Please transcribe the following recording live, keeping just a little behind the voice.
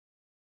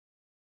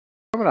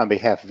On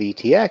behalf of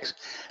ETX,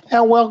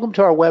 and welcome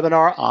to our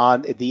webinar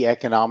on the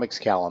economics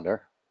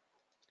calendar.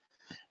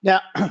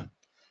 Now,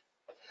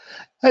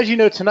 as you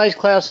know, tonight's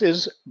class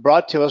is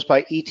brought to us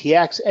by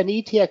ETX, and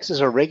ETX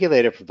is a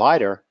regulated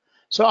provider,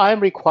 so I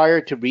am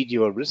required to read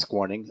you a risk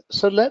warning,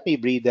 so let me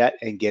read that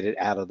and get it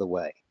out of the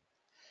way.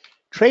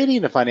 Trading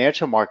in the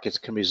financial markets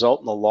can result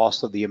in the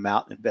loss of the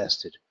amount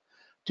invested.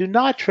 Do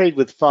not trade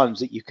with funds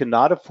that you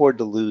cannot afford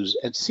to lose,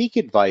 and seek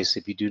advice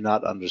if you do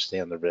not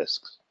understand the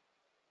risks.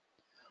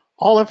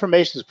 All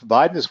information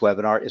provided in this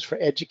webinar is for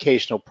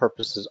educational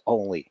purposes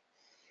only.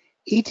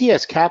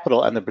 ETS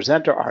Capital and the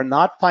presenter are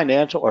not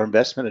financial or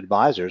investment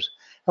advisors,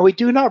 and we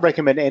do not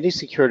recommend any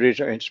securities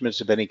or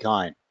instruments of any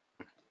kind.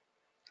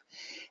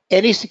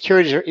 Any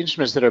securities or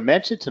instruments that are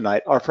mentioned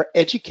tonight are for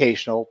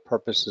educational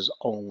purposes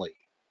only.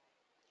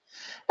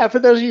 And for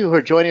those of you who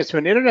are joining us through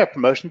an internet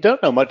promotion,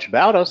 don't know much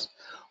about us,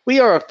 we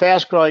are a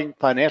fast-growing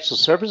financial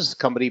services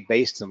company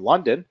based in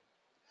London.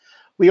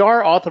 We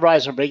are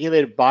authorized and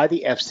regulated by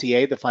the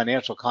FCA, the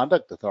Financial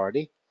Conduct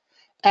Authority,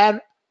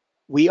 and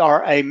we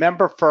are a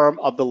member firm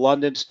of the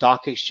London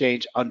Stock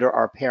Exchange under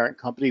our parent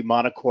company,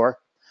 Monacore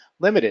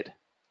Limited.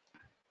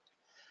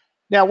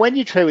 Now, when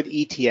you trade with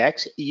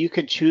ETX, you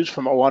can choose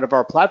from one of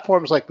our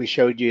platforms like we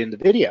showed you in the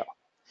video.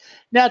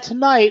 Now,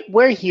 tonight,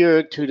 we're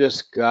here to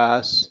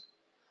discuss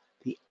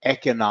the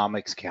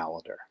economics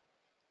calendar.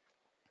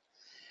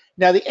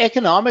 Now, the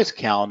economics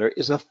calendar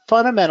is a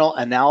fundamental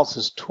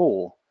analysis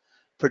tool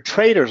for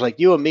traders like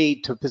you and me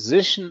to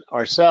position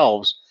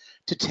ourselves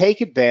to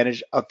take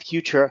advantage of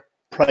future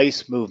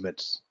price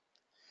movements.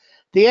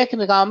 The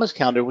economics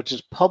calendar, which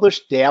is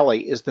published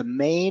daily, is the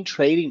main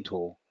trading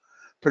tool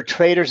for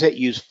traders that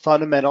use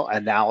fundamental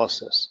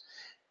analysis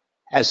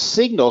as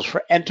signals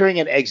for entering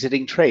and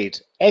exiting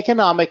trades.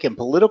 Economic and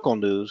political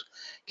news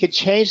can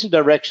change the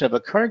direction of a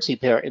currency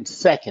pair in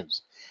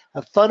seconds.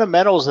 And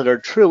fundamentals that are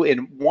true in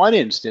one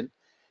instant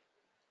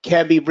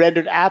can be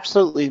rendered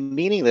absolutely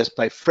meaningless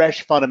by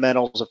fresh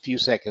fundamentals a few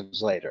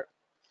seconds later.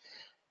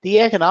 The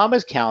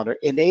economics calendar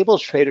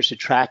enables traders to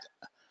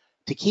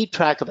keep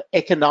track of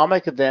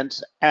economic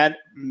events and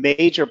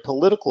major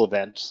political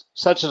events,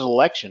 such as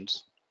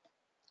elections,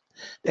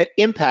 that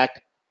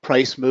impact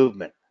price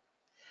movement.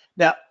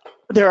 Now,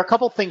 there are a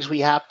couple things we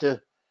have to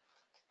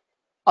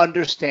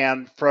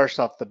understand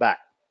first off the bat.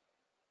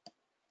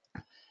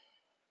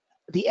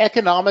 The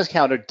economics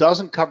calendar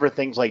doesn't cover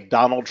things like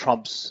Donald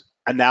Trump's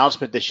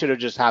announcement that should have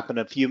just happened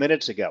a few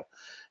minutes ago.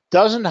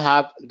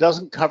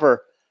 Doesn't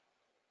cover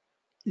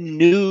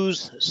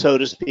news, so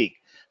to speak.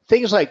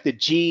 Things like the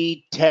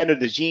G10 or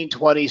the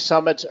G20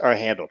 summits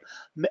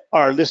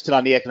are listed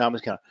on the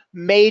economics calendar.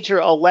 Major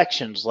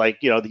elections like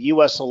the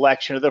U.S.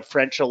 election or the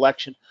French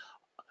election,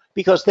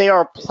 because they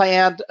are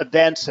planned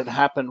events that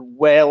happen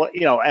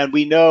and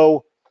we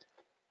know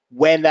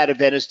when that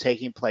event is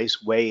taking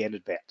place way in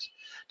advance.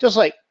 Just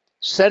like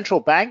central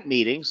bank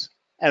meetings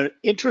and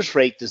interest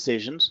rate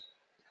decisions,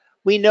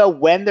 we know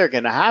when they're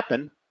going to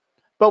happen,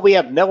 but we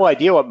have no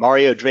idea what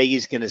Mario Draghi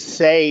is going to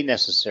say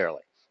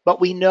necessarily.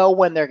 But we know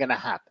when they're going to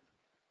happen.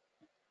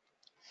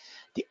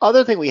 The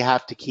other thing we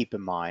have to keep in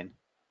mind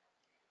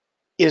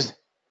is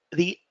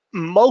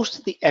most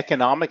of the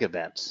economic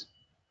events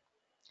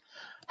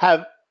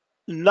have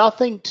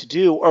nothing to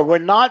do, or were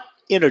not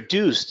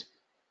introduced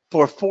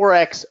for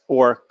Forex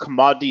or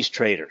commodities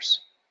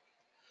traders.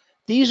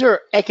 These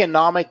are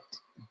economic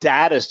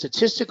data,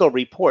 statistical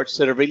reports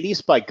that are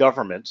released by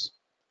governments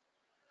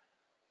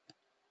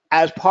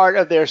as part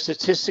of their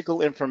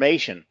statistical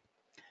information.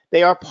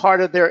 They are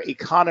part of their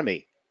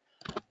economy.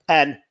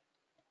 And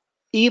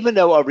even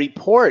though a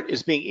report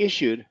is being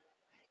issued,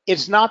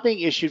 it's not being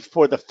issued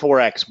for the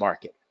Forex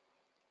market.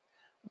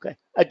 Okay.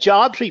 A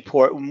jobs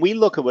report, when we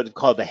look at what's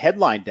called the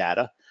headline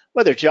data,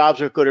 whether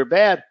jobs are good or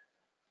bad,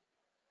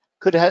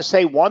 could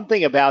say one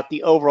thing about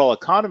the overall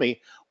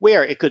economy,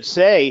 where it could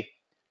say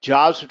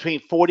jobs between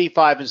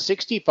 45 and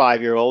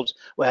 65-year-olds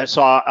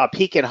saw a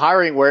peak in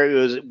hiring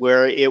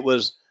where it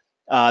was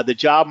the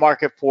job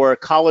market for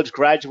college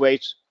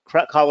graduates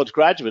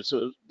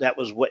that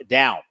was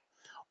down,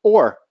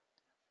 or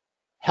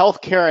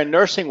healthcare and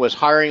nursing was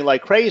hiring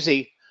like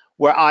crazy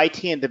where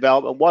IT and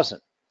development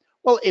wasn't.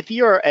 Well, if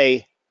you're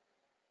a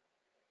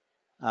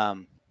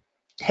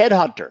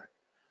headhunter,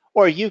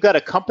 or you've got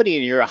a company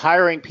and you're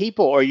hiring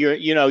people, or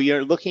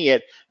you're looking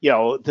at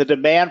the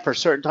demand for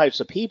certain types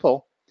of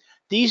people,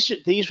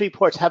 these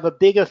reports have a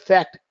big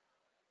effect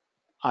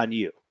on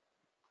you.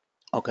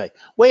 Okay,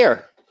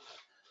 where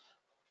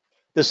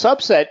the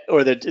subset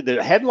or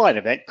the headline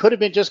event could have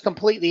been just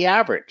completely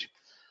average.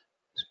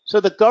 So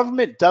the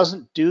government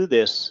doesn't do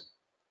this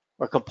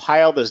or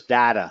compile this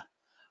data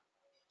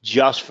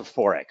just for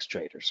Forex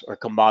traders or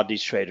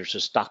commodities traders or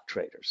stock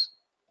traders.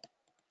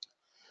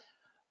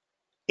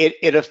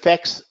 It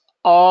affects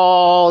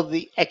all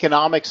the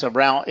economics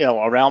around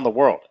the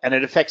world, and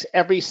it affects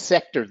every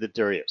sector that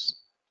there is.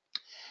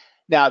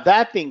 Now,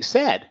 that being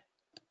said,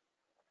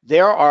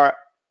 there are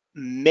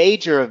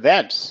major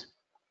events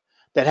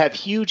that have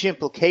huge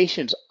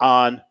implications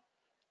on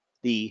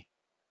the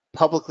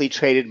publicly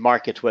traded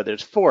markets, whether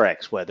it's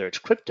Forex, whether it's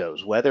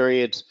cryptos, whether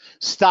it's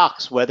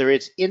stocks, whether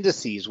it's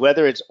indices,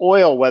 whether it's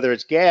oil, whether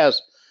it's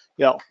gas,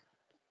 you know,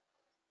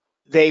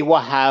 they will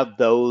have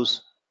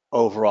those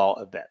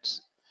overall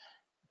events.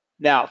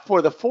 Now,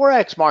 for the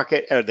Forex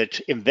market or the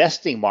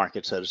investing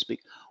market, so to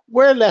speak,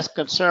 we're less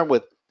concerned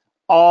with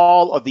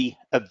all of the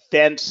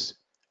events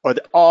or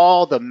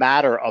all the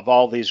matter of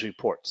all these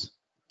reports.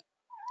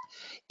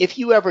 If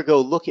you ever go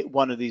look at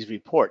one of these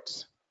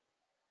reports,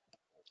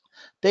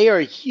 they are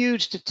a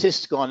huge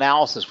statistical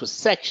analysis with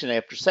section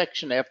after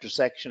section after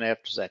section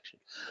after section.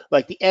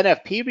 Like the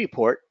NFP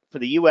report for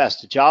the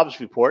US, the jobs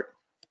report,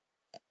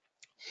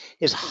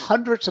 is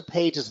hundreds of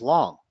pages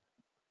long.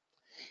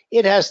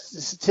 It has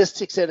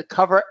statistics that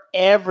cover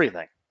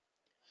everything.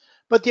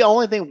 But the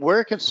only thing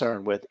we're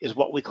concerned with is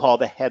what we call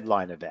the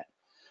headline event.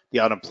 The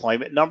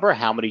unemployment number,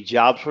 how many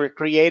jobs were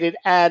created,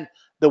 and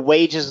the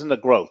wages and the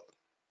growth.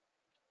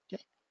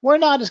 Okay? We're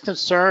not as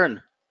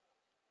concerned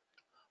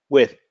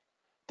with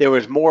there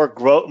was more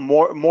growth,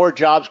 more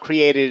jobs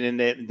created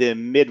in the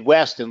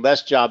Midwest and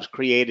less jobs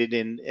created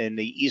in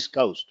the East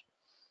Coast.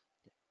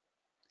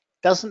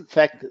 Doesn't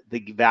affect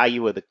the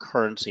value of the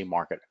currency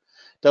market.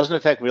 Doesn't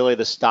affect really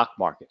the stock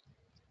market.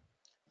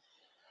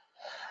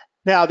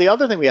 Now, the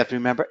other thing we have to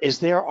remember is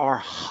there are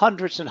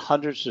hundreds and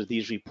hundreds of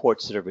these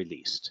reports that are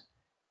released.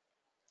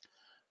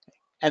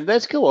 And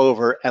let's go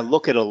over and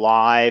look at a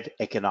live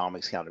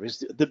economics calendar.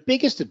 The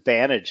biggest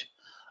advantage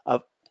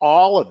of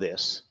all of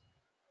this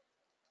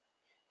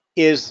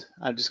is,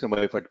 I'm just going to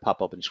wait for it to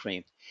pop up on the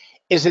screen,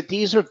 is that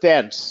these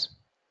events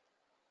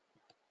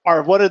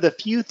are one of the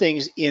few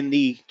things in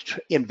the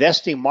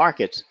investing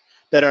markets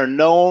that are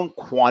known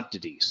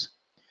quantities.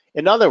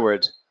 In other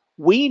words,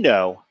 we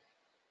know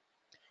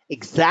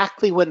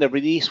exactly when the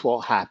release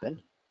will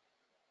happen.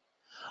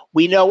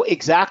 We know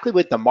exactly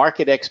what the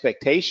market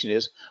expectation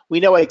is.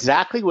 We know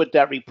exactly what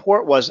that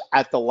report was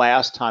at the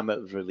last time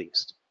it was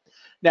released.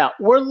 Now,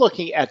 we're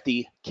looking at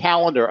the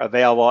calendar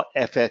available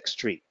at FX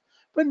Street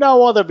for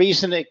no other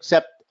reason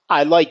except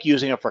I like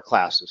using it for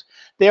classes.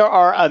 There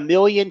are a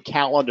million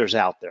calendars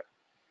out there.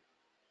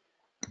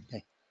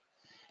 Okay.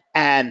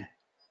 And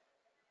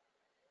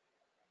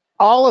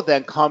all of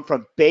them come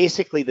from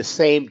basically the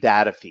same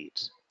data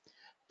feeds.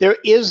 There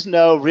is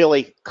no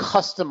really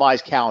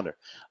customized calendar.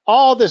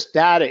 All this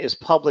data is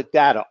public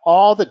data.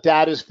 All the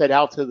data is fed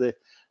out to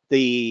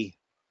the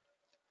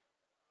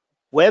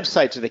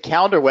websites or the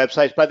calendar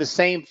websites by the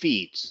same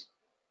feeds.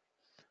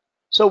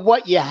 So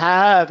what you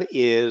have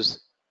is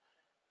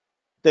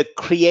the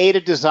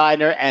creative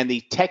designer and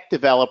the tech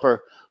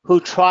developer who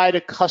try to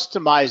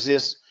customize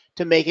this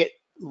to make it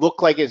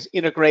look like it's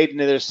integrated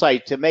into their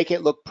site, to make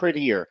it look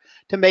prettier,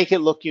 to make it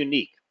look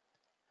unique.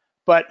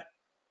 But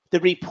the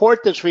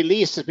report that's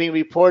released is being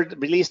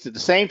released at the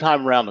same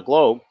time around the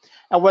globe.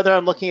 And whether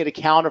I'm looking at a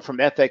calendar from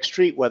FX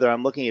Street, whether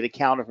I'm looking at a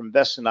calendar from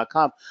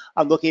investing.com,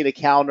 I'm looking at a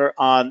calendar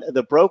on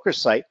the broker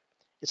site,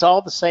 it's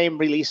all the same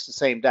release, the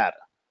same data.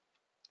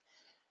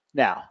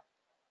 Now,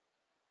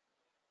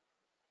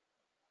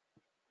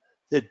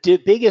 the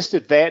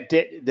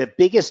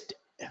biggest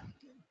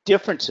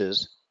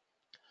differences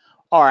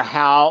are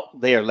how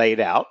they are laid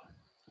out,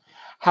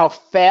 how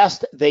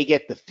fast they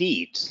get the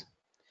feeds.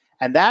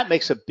 And that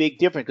makes a big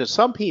difference because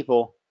some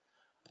people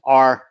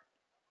are,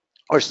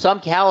 or some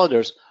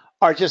calendars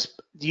are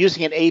just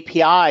using an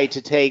API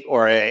to take,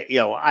 or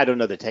I don't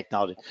know the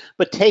technology,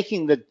 but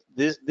taking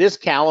this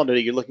calendar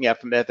that you're looking at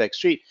from FX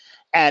Street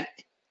and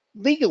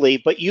legally,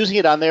 but using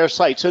it on their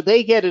site. So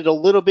they get it a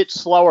little bit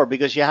slower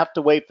because you have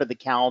to wait for the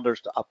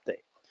calendars to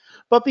update.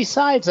 But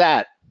besides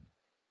that,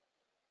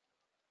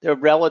 they're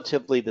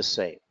relatively the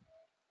same.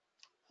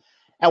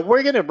 And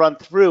we're going to run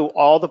through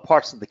all the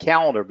parts of the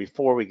calendar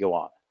before we go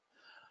on.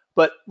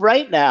 But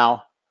right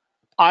now,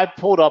 I've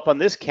pulled up on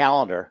this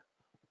calendar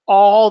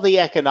all the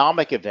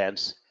economic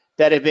events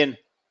that have been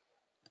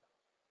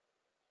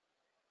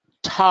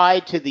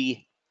tied to the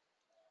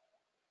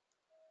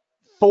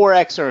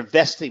Forex or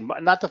investing,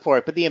 not the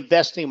Forex, but the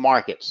investing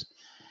markets.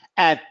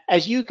 And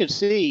as you can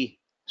see,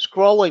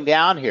 scrolling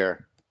down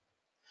here,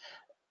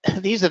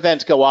 these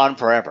events go on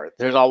forever.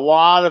 There's a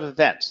lot of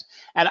events.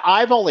 And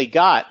I've only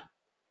got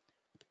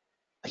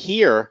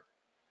here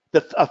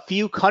a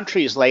few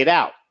countries laid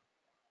out.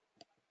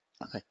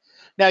 Okay.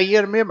 Now you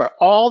got to remember,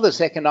 all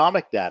this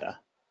economic data,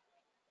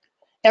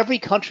 every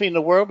country in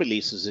the world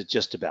releases it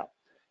just about.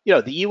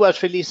 The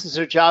US releases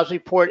their jobs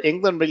report,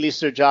 England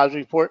releases their jobs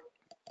report,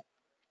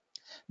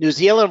 New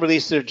Zealand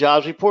releases their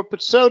jobs report,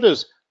 but so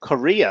does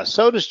Korea,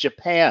 so does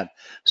Japan,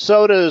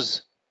 so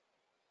does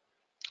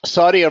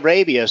Saudi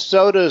Arabia,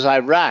 so does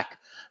Iraq,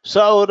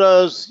 so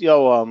does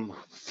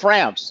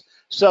France,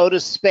 so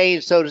does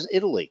Spain, so does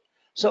Italy.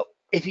 So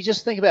if you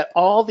just think about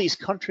all these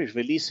countries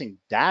releasing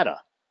data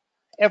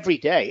every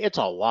day, it's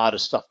a lot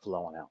of stuff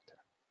flowing out there.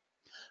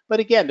 But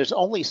again, there's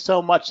only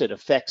so much that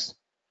affects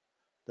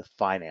the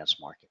finance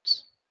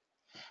markets.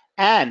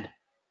 And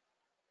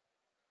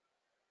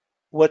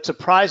what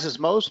surprises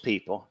most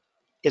people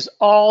is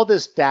all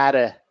this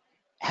data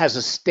has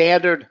a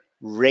standard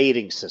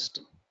rating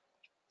system.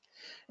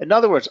 In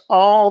other words,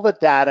 all the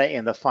data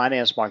in the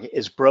finance market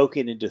is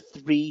broken into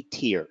 3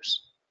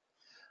 tiers: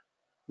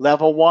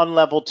 level 1,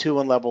 level 2,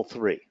 and level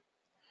 3.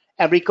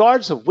 And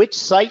regardless of which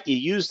site you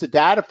use the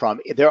data from,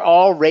 they're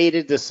all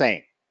rated the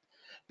same,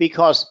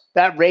 because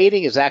that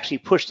rating is actually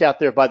pushed out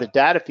there by the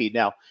data feed.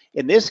 Now,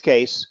 in this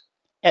case,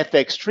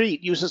 FX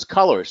Street uses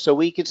colors, so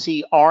we can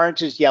see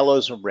oranges,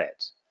 yellows, and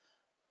reds.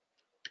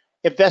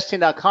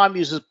 Investing.com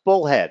uses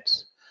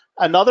bullheads.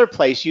 Another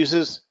place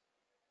uses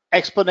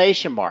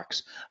exclamation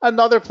marks.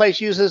 Another place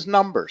uses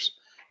numbers,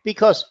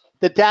 because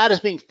the data is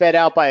being fed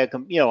out by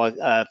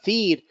a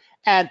feed,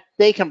 and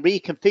they can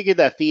reconfigure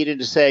that feed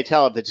and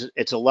tell if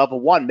it's a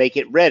level 1, make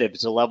it red. If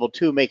it's a level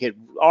 2, make it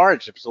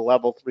orange. If it's a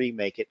level 3,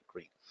 make it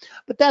green.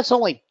 But that's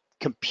only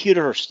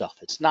computer stuff.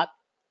 It's not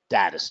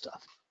data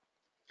stuff.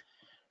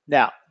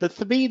 Now, the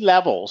 3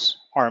 levels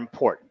are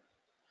important,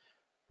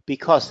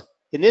 because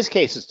in this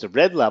case, it's the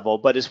red level,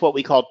 but it's what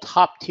we call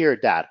top tier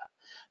data.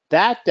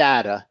 That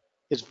data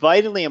is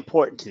vitally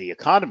important to the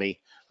economy,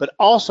 but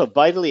also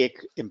vitally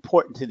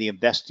important to the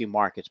investing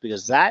markets,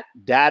 because that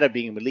data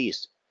being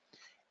released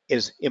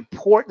is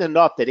important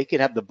enough that it can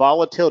have the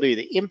volatility,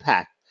 the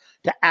impact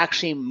to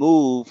actually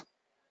move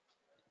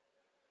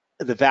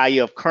the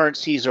value of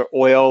currencies or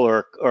oil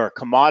or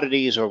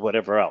commodities or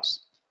whatever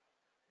else.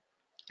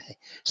 Okay.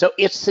 So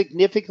it's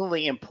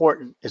significantly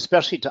important,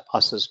 especially to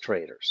us as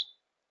traders.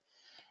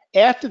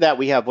 After that,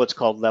 we have what's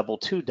called level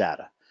 2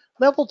 data.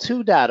 Level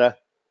 2 data,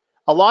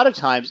 a lot of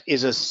times,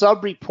 is a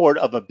sub-report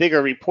of a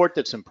bigger report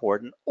that's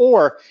important,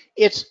 or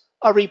it's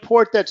a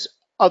report that's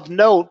of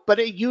note, but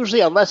it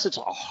usually, unless it's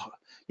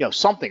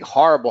something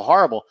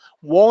horrible,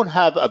 won't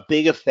have a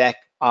big effect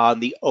on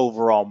the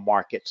overall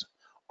markets,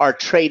 our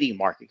trading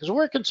market, because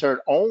we're concerned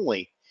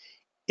only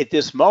at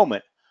this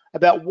moment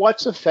about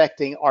what's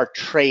affecting our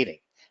trading,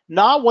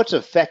 not what's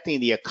affecting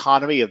the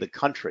economy of the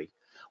country.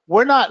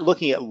 We're not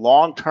looking at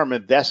long-term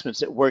investments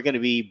that we're going to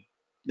be,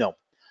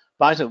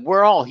 buying.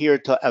 We're all here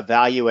to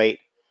evaluate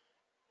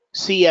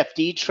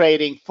CFD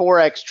trading,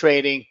 Forex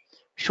trading,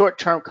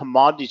 short-term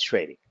commodity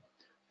trading.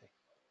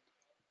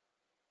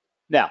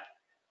 Now,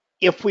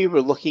 if we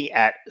were looking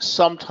at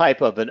some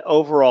type of an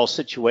overall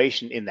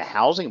situation in the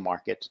housing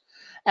markets,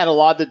 and a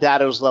lot of the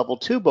data was level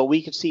 2, but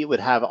we could see it would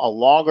have a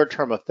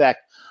longer-term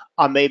effect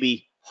on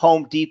maybe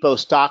Home Depot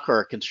stock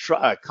or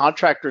a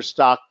contractor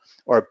stock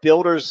or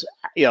builders,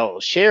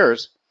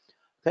 shares.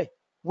 Okay,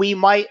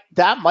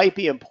 that might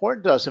be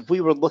important to us if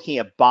we were looking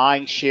at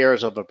buying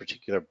shares of a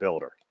particular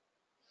builder.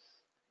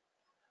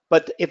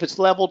 But if it's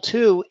level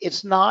 2,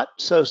 it's not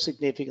so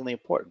significantly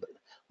important. But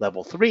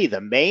level 3,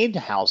 the main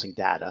housing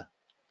data,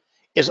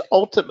 is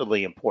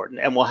ultimately important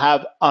and will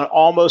have an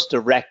almost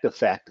direct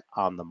effect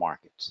on the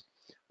markets.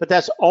 But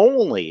that's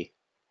only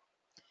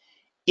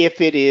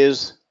if it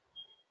is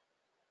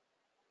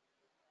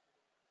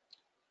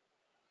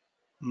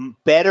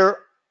better,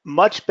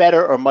 much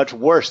better, or much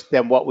worse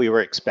than what we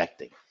were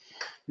expecting.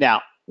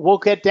 Now, we'll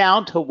get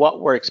down to what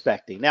we're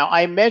expecting. Now,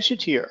 I mentioned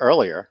to you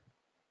earlier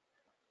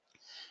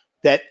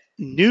that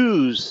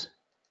news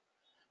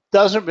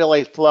doesn't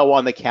really flow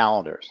on the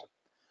calendars.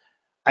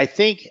 I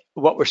think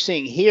what we're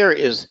seeing here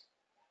is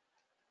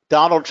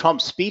Donald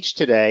Trump's speech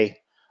today,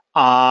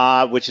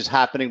 which is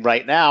happening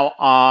right now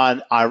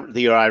on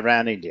the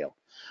Iranian deal.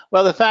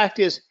 Well, the fact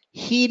is,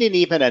 he didn't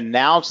even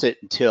announce it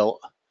until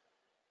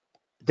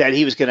that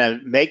he was going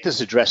to make this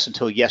address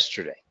until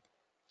yesterday.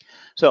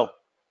 So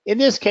in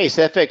this case,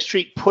 FX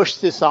Street pushed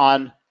this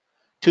on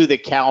to the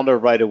calendar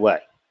right away.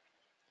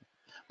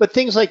 But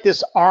things like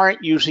this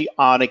aren't usually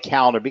on a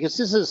calendar, because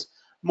this is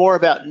more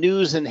about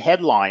news and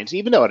headlines.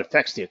 Even though it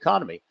affects the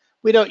economy,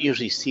 we don't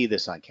usually see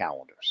this on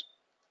calendars.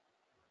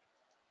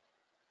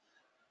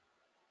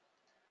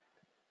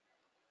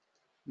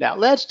 Now,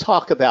 let's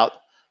talk about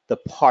the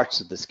parts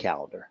of this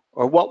calendar,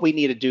 or what we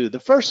need to do. The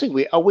first thing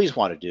we always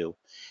want to do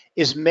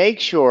is make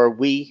sure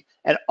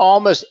and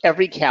almost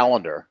every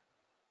calendar,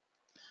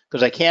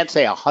 because I can't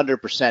say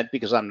 100%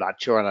 because I'm not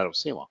sure and I don't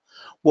see one,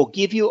 will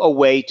give you a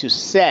way to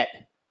set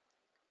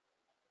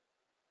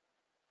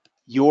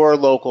your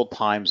local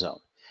time zone.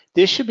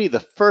 This should be the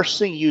first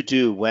thing you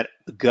do when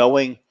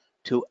going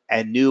to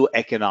a new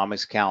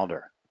economics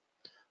calendar,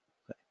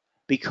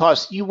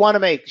 because you want to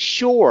make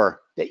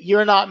sure that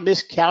you're not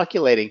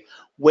miscalculating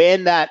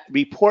when that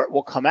report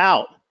will come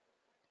out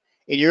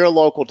in your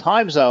local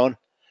time zone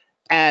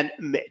and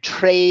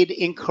trade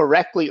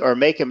incorrectly or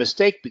make a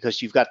mistake because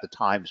you've got the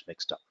times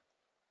mixed up.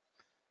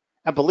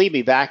 And believe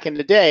me, back in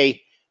the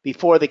day,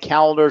 before the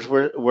calendars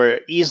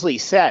were easily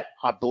set,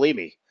 believe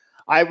me,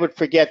 I would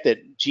forget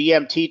that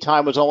GMT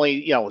time was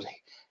only,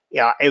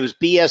 it was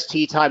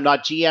BST time,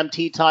 not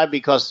GMT time,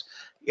 because,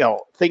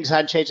 things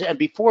hadn't changed. And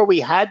before we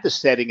had the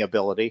setting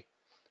ability,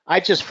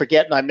 I just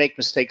forget and I make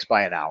mistakes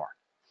by an hour.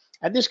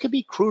 And this could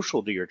be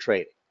crucial to your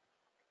trading.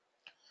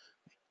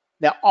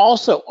 Now,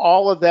 also,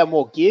 all of them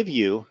will give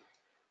you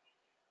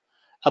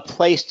a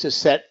place to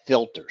set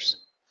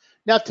filters.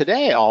 Now,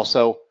 today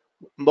also,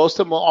 most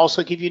of them will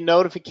also give you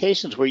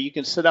notifications where you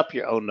can set up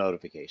your own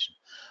notification.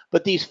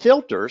 But these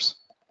filters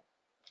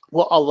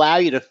will allow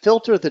you to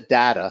filter the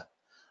data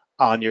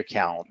on your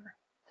calendar.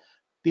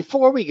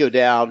 Before we go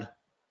down,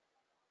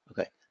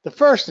 okay, the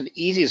first and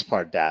easiest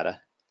part of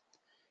data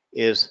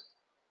is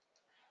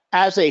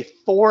as a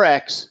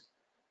Forex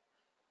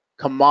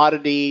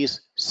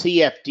commodities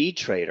CFD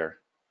trader,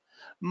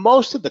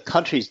 most of the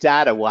country's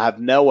data will have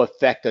no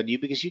effect on you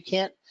because you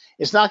can't,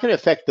 it's not going to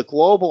affect the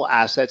global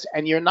assets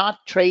and you're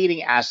not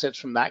trading assets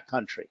from that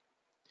country.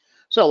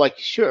 So like,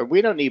 sure,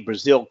 we don't need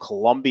Brazil,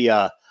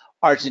 Colombia,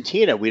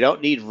 Argentina. We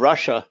don't need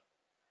Russia.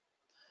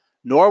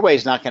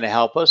 Norway's not going to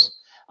help us.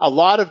 A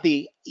lot of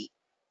the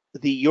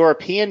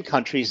European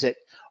countries that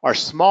are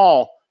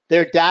small,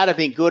 their data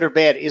being good or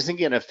bad isn't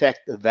going to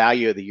affect the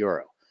value of the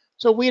euro.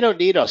 So we don't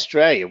need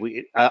Australia,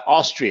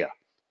 Austria.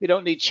 We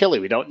don't need Chile.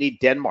 We don't need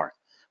Denmark.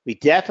 We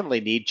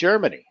definitely need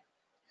Germany.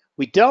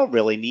 We don't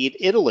really need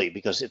Italy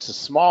because it's a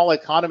small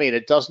economy and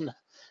it doesn't,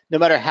 no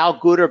matter how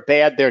good or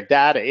bad their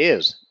data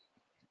is,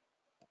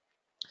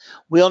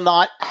 will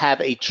not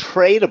have a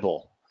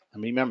tradable,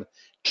 remember,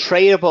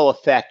 tradable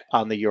effect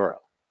on the euro.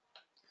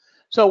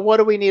 So what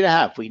do we need to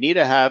have? We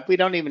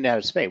don't even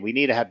have Spain. We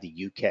need to have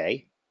the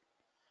UK,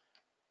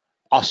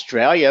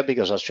 Australia,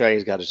 because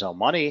Australia's got its own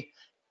money.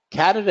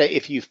 Canada,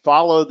 if you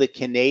follow the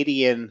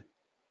Canadian,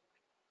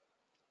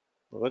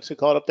 what's it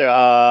called up there?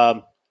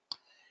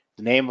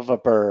 The name of a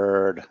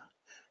bird.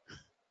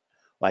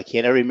 Well, I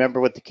can't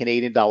remember what the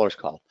Canadian dollar is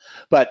called.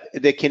 But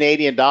the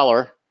Canadian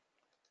dollar,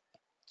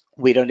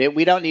 we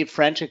don't need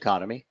French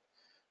economy.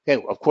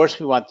 Okay, of course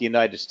we want the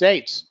United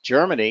States,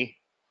 Germany,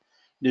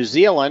 New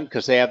Zealand,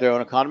 because they have their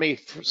own economy.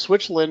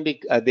 Switzerland,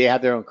 they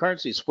have their own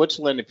currency.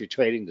 Switzerland, if you're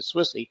trading the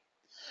Swissy.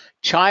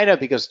 China,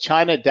 because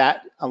China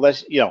data,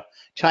 unless,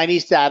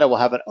 Chinese data will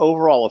have an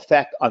overall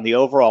effect on the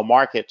overall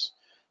markets,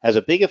 has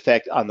a big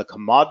effect on the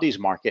commodities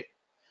market.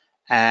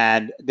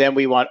 And then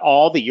we want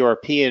all the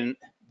European,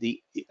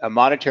 the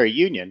monetary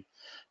union,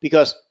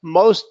 because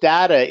most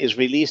data is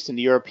released in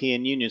the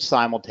European Union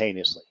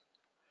simultaneously.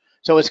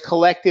 So it's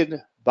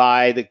collected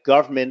by the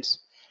governments,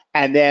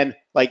 and then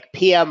like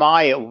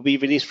PMI, it will be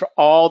released for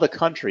all the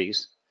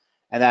countries,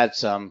 and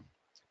that's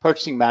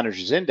Purchasing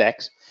Managers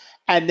Index.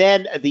 And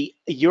then the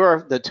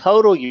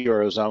total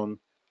Eurozone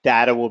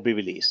data will be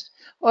released.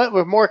 What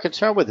we're more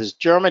concerned with is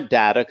German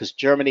data, because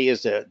Germany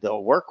is the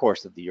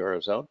workhorse of the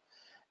Eurozone.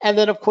 And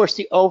then, of course,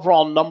 the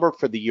overall number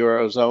for the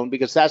Eurozone,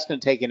 because that's going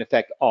to take into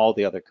effect all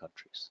the other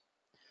countries.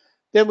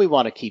 Then we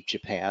want to keep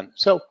Japan.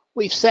 So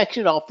we've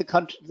sectioned off the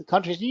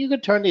countries, and you can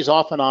turn these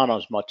off and on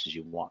as much as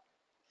you want.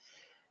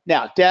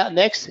 Now,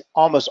 next,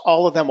 almost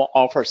all of them will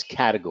offer us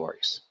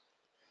categories.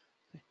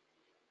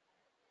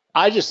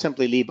 I just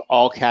simply leave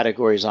all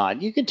categories on.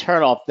 You can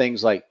turn off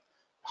things like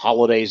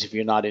holidays if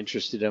you're not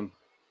interested in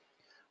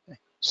them.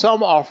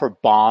 Some offer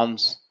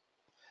bonds.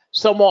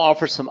 Some will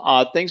offer some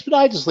odd things, but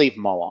I just leave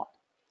them all on.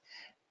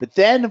 But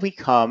then we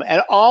come,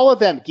 and all of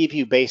them give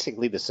you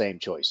basically the same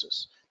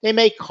choices. They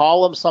may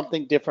call them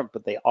something different,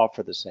 but they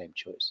offer the same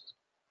choices.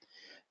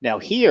 Now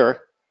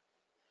here,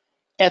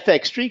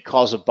 FX Street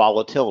calls it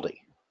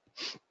volatility.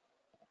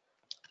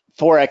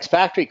 Forex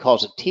Factory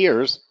calls it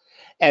tiers,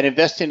 and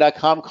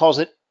investing.com calls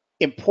it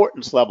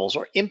importance levels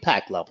or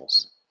impact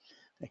levels.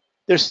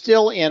 They're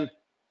still in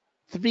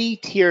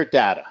 3-tier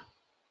data.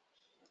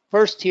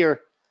 First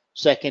tier,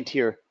 second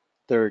tier,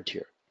 third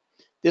tier.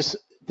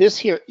 This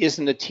here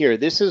isn't a tier.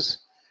 This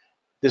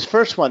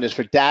first one is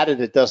for data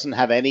that doesn't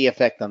have any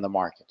effect on the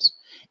markets.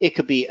 It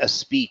could be a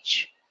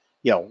speech,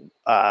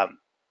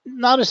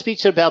 not a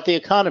speech about the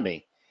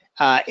economy.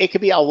 It could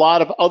be a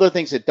lot of other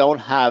things that don't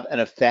have an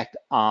effect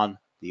on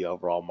the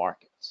overall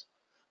markets.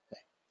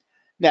 Okay.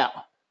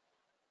 Now,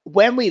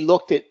 when we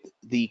looked at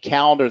the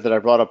calendar that I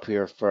brought up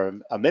here for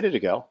a minute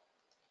ago,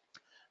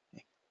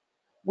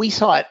 we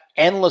saw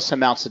endless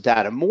amounts of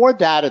data, more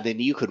data than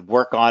you could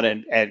work on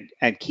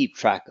and keep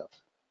track of.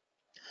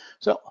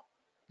 So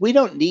we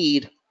don't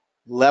need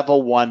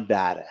level 1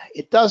 data.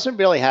 It doesn't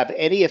really have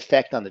any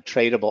effect on the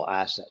tradable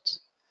assets.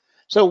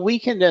 So we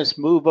can just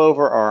move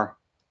over our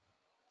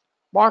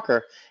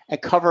marker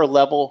and cover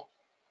level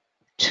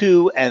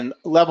 2 and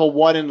level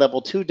 1 and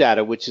level 2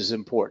 data, which is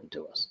important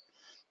to us.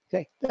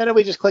 Okay, then if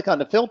we just click on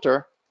the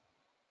filter,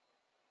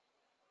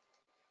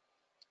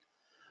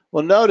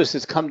 we'll notice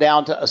it's come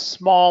down to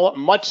a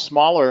much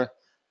smaller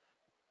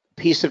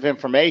piece of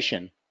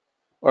information,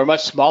 or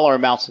much smaller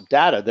amounts of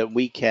data that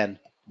we can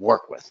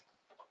work with.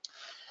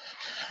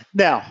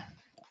 Now,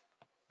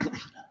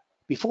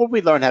 before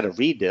we learn how to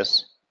read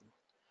this,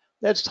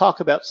 let's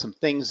talk about some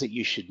things that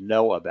you should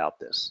know about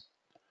this.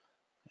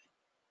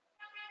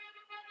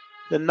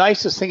 The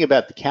nicest thing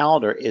about the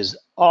calendar is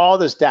all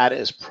this data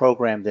is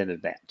programmed in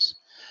advance.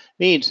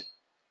 Means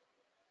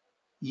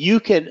you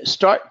can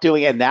start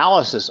doing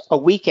analysis a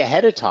week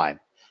ahead of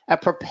time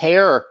and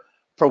prepare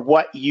for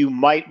what you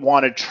might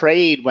want to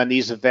trade when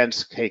these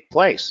events take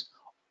place.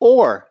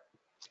 Or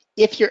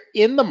if you're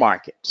in the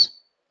markets,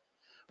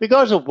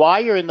 regardless of why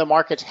you're in the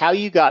markets, how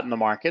you got in the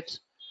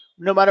markets,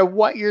 no matter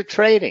what you're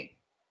trading,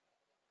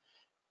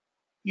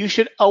 you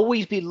should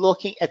always be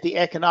looking at the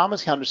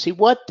economics calendar to see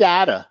what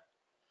data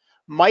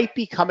might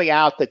be coming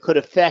out that could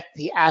affect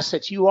the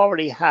assets you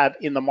already have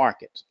in the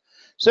markets.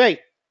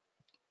 Say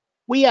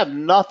we have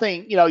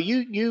nothing,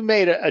 you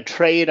made a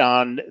trade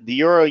on the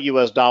euro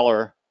US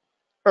dollar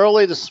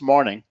early this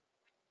morning,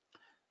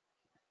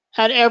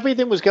 and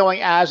everything was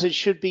going as it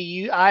should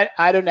be.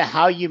 I don't know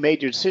how you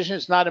made your decision.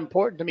 It's not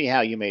important to me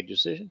how you made your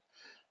decision.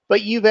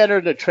 But you've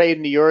entered a trade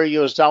in the euro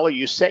US dollar.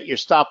 You set your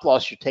stop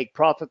loss, you take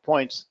profit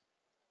points.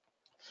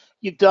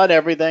 You've done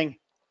everything,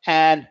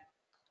 but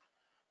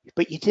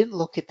you didn't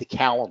look at the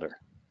calendar.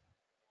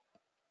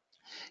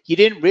 You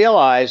didn't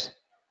realize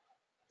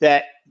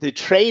that the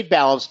trade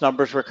balance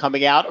numbers were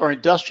coming out or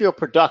industrial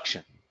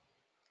production.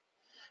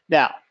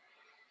 Now,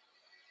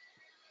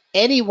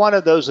 any one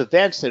of those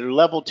events that are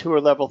level 2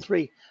 or level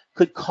 3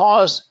 could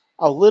cause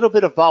a little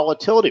bit of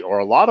volatility or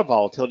a lot of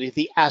volatility to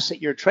the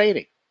asset you're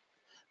trading.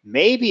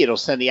 Maybe it'll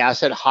send the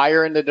asset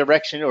higher in the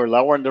direction or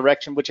lower in the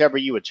direction, whichever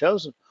you had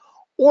chosen.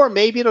 Or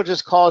maybe it'll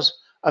just cause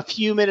a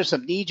few minutes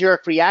of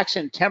knee-jerk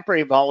reaction,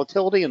 temporary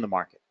volatility in the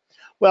market.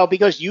 Well,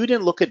 because you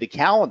didn't look at the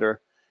calendar,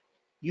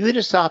 you had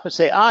to stop and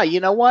say, you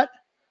know what?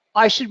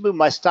 I should move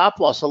my stop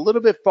loss a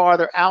little bit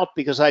farther out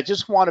because I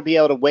just want to be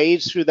able to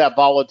wade through that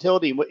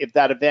volatility if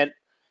that event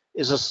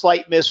is a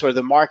slight miss or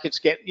the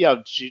markets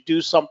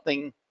do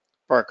something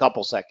for a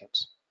couple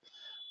seconds.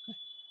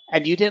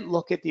 And you didn't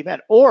look at the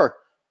event. Or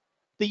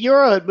the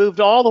euro had moved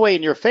all the way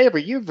in your favor.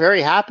 You're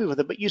very happy with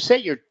it, but you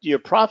set your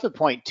profit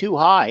point too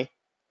high.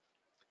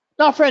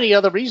 Not for any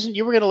other reason.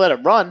 You were going to let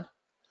it run,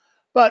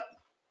 but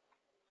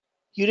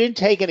you didn't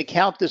take into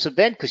account this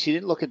event because you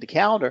didn't look at the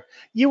calendar.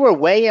 You were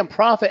way in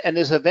profit, and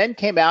this event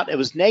came out. It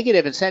was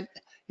negative and sent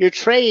your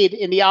trade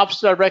in the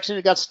opposite direction.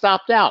 It got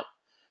stopped out.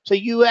 So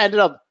you ended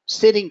up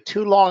sitting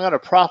too long on a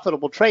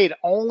profitable trade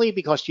only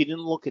because you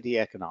didn't look at the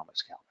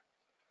economics calendar.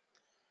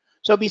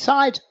 So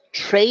besides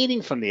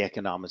trading from the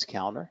economics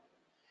calendar,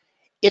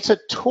 it's a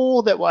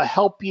tool that will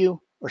help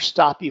you or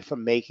stop you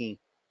from making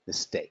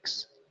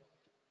mistakes.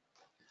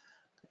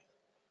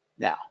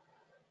 Now,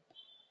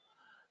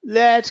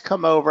 let's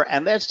come over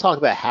and let's talk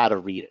about how to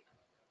read it.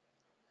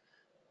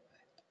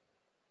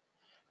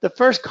 The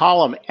first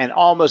column and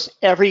almost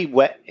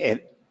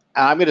and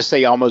I'm going to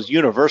say almost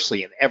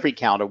universally in every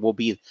calendar will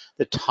be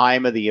the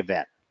time of the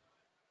event.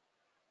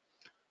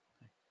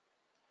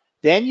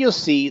 Then you'll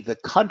see the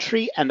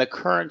country and the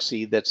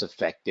currency that's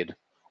affected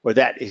or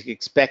that is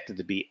expected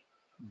to be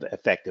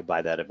affected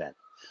by that event.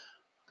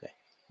 Okay.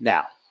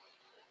 Now,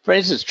 for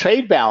instance,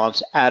 trade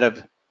balance out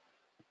of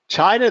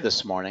China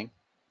this morning,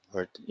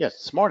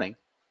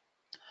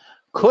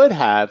 could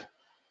have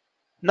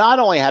not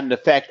only had an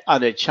effect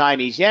on the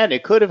Chinese yen,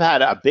 it could have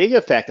had a big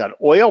effect on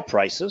oil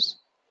prices,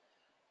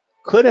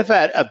 could have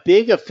had a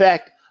big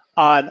effect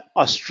on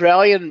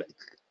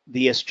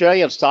the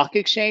Australian stock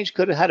exchange,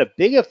 could have had a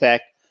big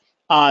effect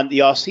on the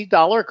Aussie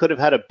dollar, could have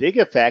had a big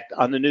effect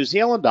on the New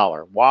Zealand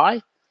dollar.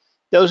 Why?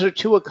 Those are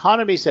two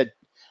economies that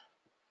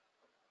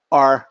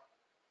are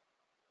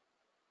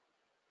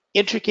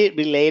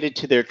intricately related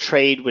to their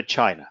trade with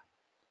China.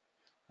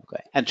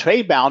 Okay. And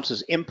trade balance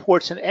is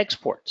imports and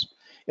exports.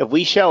 If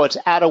we show it's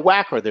out of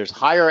whack or there's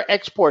higher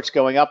exports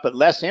going up but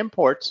less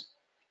imports,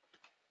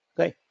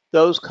 okay,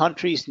 those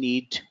countries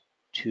need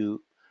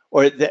to,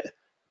 or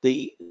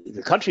the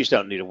countries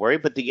don't need to worry,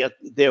 but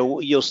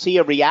you'll see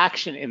a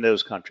reaction in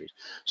those countries.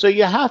 So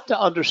you have to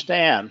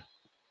understand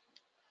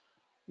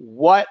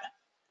what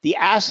the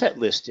asset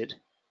listed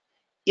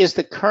is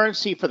the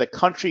currency for the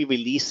country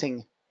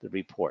releasing the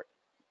report.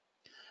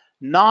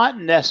 Not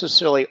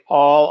necessarily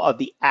all of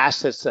the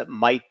assets that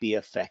might be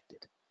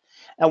affected.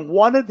 And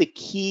one of the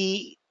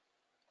key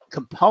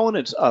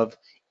components of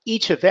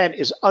each event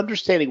is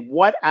understanding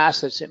what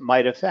assets it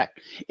might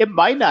affect. It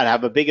might not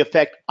have a big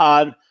effect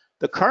on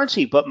the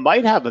currency, but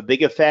might have a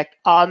big effect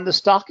on the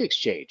stock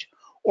exchange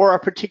or a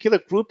particular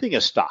grouping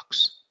of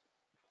stocks.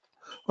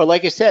 Or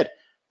like I said,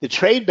 the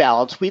trade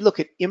balance, we look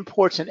at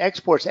imports and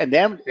exports, and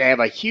then they have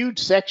a huge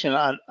section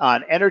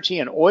on energy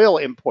and oil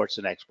imports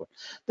and exports.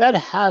 That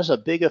has a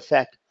big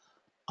effect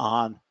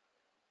on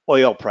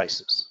oil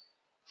prices.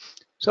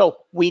 So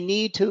we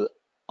need to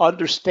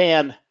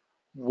understand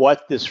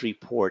what this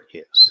report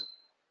is.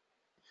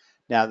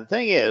 Now, the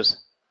thing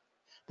is,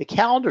 the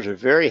calendars are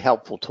very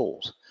helpful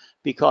tools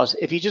because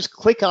if you just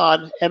click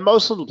on, and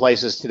most of the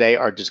places today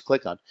are just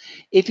click on,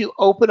 if you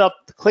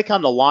click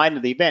on the line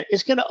of the event,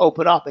 it's going to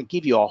open up and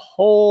give you a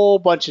whole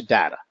bunch of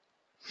data.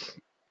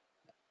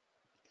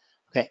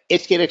 Okay,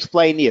 it's going to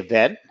explain the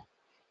event.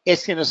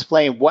 It's going to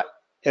explain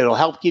it'll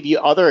help give you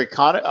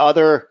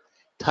other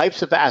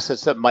types of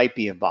assets that might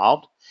be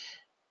involved.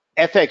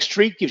 FX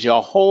Street gives you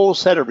a whole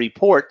set of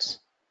reports.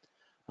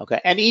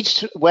 Okay, and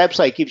each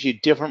website gives you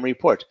different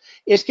reports.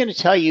 It's going to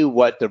tell you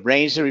what the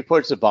range of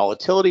reports, the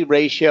volatility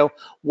ratio,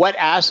 what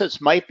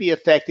assets might be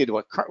affected,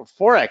 what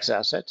Forex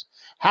assets,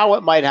 how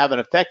it might have an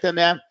effect on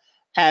them,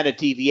 and a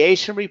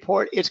deviation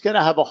report. It's going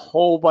to have a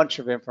whole bunch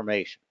of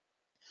information.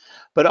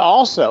 But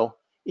also,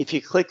 if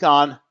you click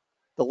on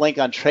the link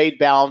on trade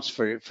balance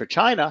for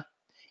China,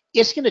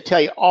 it's going to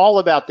tell you all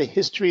about the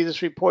history of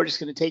this report. It's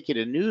going to take you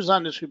to news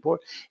on this report.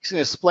 It's going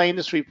to explain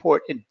this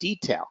report in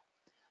detail.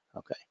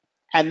 Okay.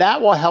 And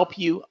that will help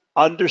you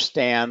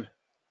understand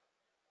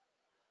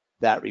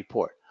that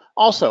report.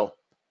 Also,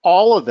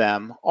 all of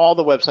them, all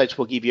the websites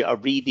will give you a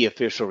read the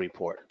official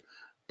report.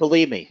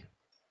 Believe me,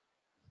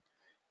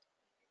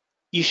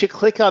 you should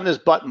click on this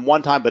button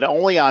one time, but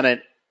only on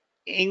an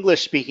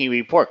English-speaking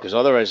report, because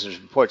otherwise this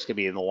report's going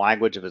to be in the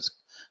language of its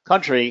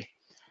country,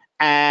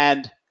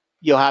 and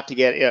you'll have to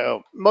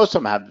get, most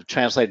of them have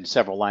translated in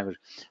several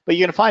languages, but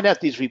you're going to find out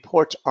these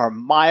reports are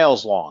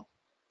miles long.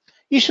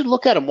 You should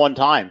look at them one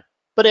time,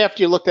 but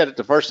after you looked at it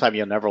the first time,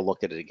 you'll never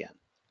look at it again.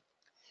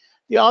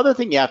 The other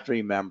thing you have to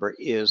remember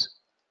is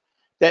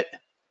that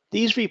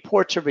these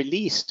reports are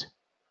released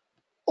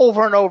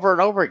over and over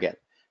and over again.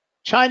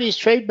 Chinese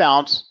trade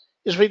balance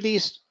is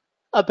released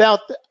about,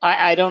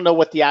 I don't know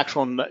what the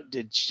actual,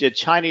 the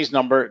Chinese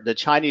number, the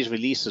Chinese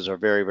releases are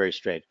very, very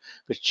strange,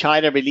 because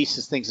China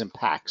releases things in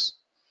packs.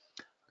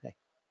 Okay.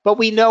 But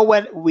we know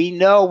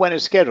when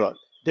it's scheduled.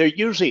 They're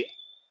usually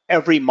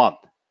every month.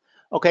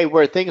 Okay,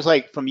 where things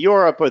like from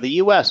Europe or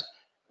the US,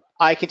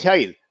 I can tell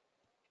you,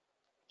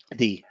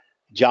 the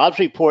jobs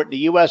report in the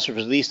US is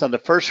released on the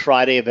first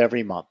Friday of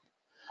every month.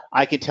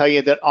 I can tell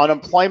you that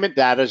unemployment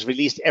data is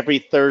released every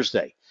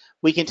Thursday.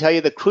 We can tell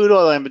you the crude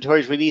oil inventory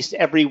is released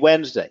every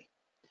Wednesday.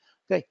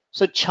 Okay,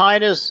 so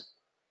China's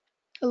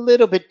a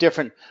little bit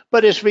different,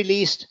 but it's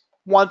released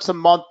once a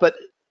month, but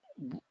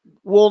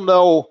we'll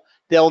know,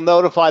 they'll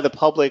notify the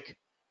public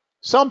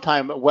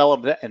sometime well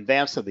in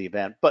advance of the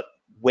event, but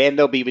when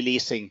they'll be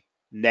releasing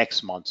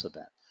next month's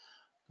event.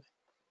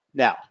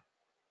 Now,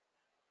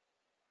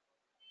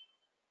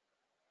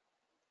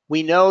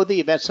 we know the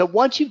event. So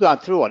once you've gone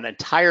through an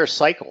entire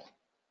cycle,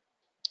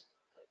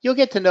 you'll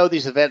get to know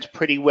these events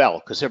pretty well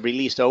because they're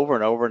released over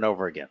and over and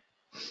over again.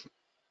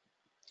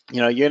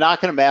 You're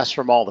not going to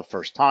master them all the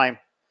first time.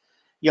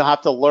 You'll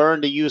have to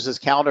learn to use this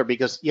calendar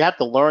because you have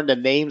to learn the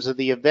names of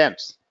the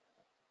events.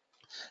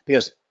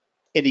 Because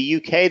in the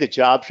UK, the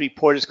jobs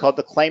report is called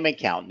the claimant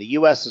count. In the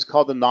US, it's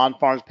called the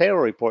non-farms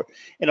payroll report.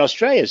 In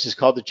Australia, it's just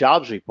called the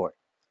jobs report.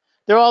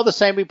 They're all the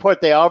same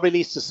report. They all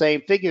release the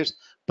same figures,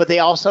 but they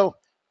also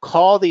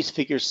call these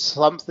figures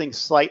something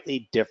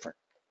slightly different.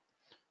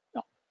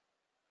 No,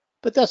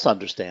 but that's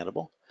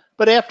understandable.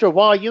 But after a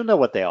while, you know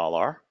what they all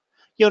are.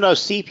 You know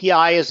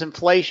CPI is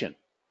inflation.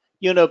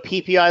 You know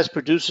PPI is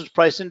producer's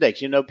price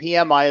index. You know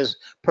PMI is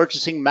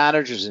purchasing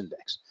manager's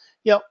index.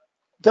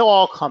 They'll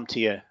all come to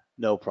you,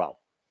 no problem.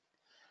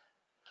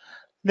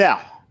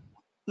 Now,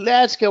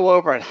 let's go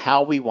over at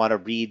how we want to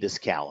read this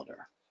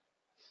calendar.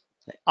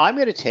 I'm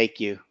going to take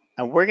you,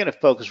 and we're going to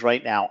focus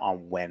right now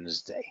on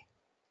Wednesday.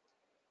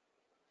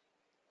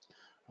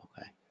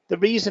 Okay. The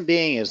reason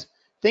being is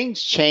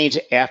things change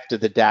after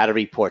the data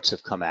reports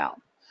have come out.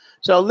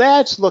 So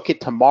let's look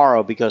at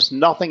tomorrow because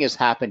nothing has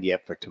happened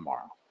yet for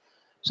tomorrow.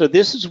 So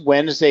this is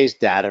Wednesday's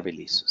data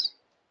releases.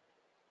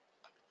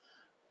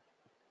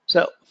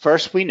 So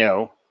first we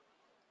know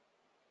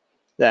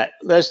that,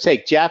 let's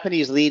take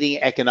Japanese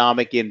leading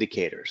economic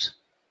indicators.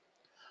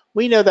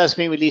 We know that's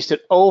being released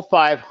at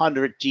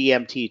 0500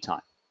 GMT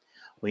time.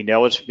 We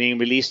know it's being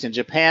released in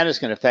Japan. It's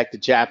going to affect the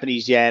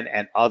Japanese yen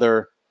and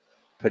other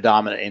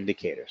predominant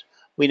indicators.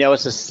 We know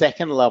it's a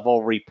second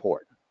level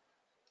report.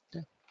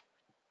 Okay.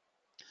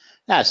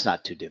 That's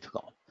not too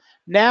difficult.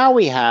 Now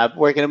we're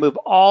going to move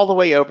all the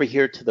way over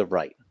here to the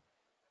right.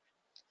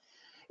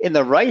 In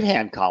the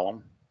right-hand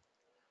column,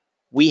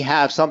 we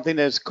have something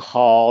that's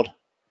called,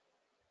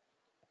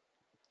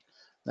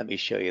 let me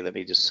show you, let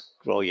me just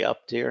scroll you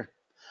up here.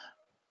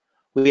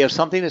 We have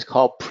something that's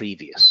called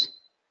previous.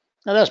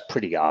 Now that's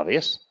pretty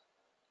obvious.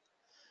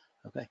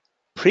 Okay.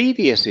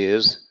 Previous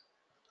is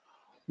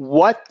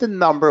what the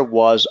number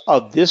was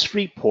of this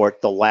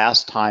report the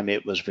last time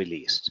it was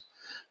released.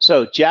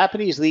 So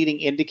Japanese leading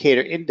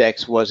indicator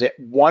index was at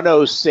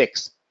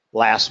 106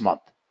 last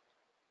month.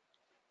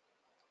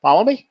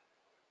 Follow me?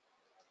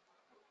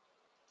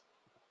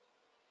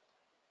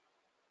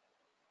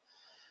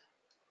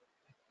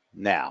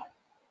 Now,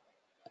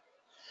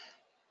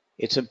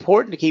 it's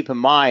important to keep in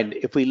mind,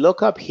 if we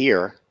look up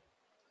here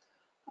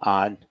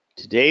on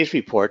today's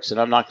reports,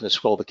 and I'm not going to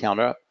scroll the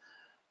counter up,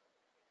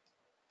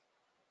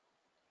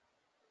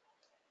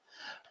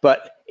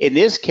 but in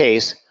this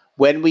case,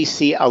 when we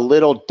see a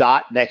little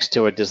dot next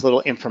to it, this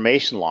little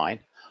information line,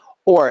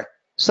 or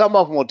some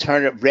of them will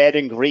turn it red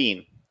and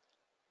green,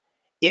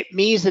 it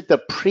means that the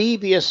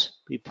previous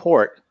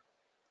report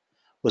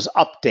was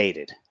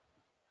updated.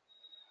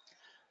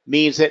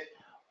 Means that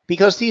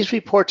because these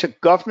reports are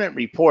government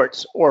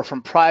reports or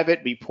from private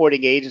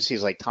reporting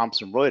agencies like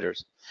Thomson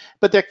Reuters,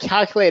 but they're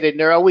calculated and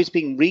they're always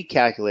being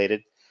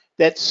recalculated,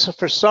 that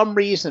for some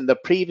reason the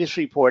previous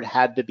report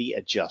had to be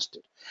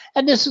adjusted.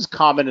 And this is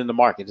common in the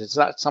market. It's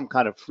not some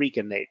kind of freak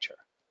in nature.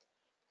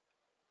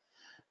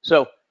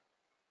 So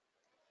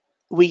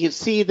we can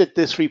see that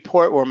this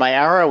report where my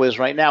arrow is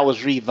right now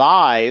was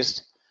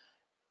revised,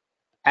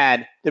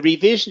 and the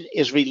revision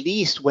is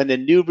released when the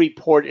new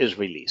report is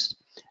released.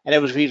 And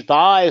it was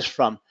revised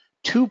from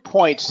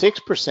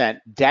 2.6%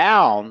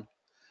 down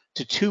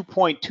to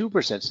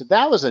 2.2%. So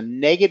that was a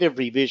negative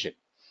revision.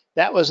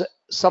 That was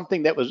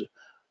something that was,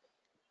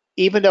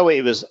 even though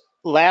it was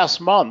last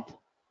month,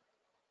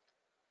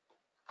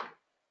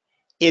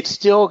 it's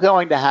still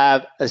going to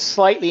have a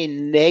slightly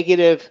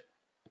negative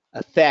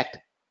effect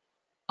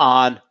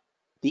on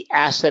the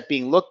asset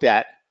being looked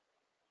at,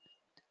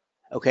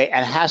 okay,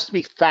 and has to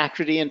be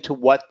factored into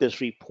what this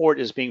report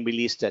is being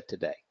released at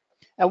today.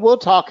 And we'll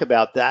talk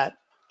about that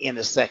in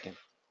a second.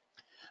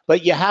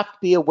 But you have to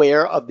be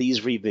aware of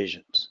these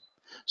revisions.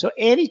 So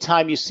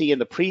anytime you see in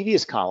the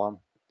previous column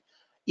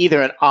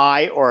either an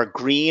I or a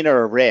green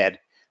or a red,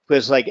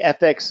 because like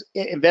FX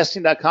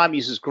investing.com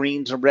uses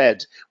greens and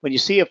reds. When you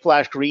see a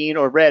flash green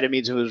or red, it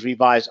means it was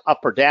revised up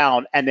or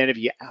down. And then if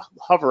you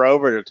hover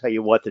over it, it'll tell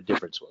you what the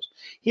difference was.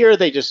 Here,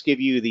 they just give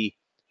you the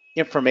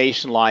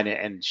information line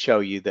and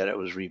show you that it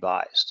was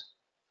revised.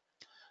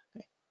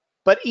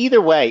 But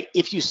either way,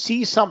 if you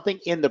see something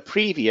in the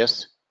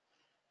previous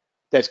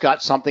that's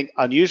got something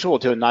unusual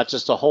to it, not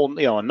just a whole,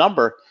 a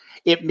number,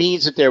 it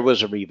means that there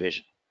was a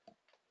revision.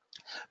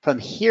 From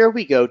here,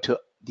 we go to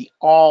the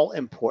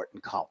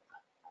all-important column,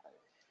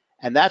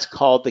 and that's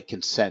called the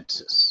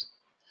consensus.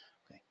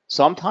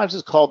 Sometimes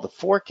it's called the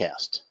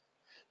forecast.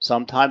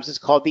 Sometimes it's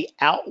called the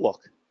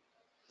outlook.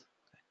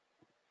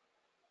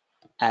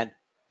 And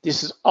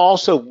this is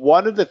also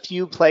one of the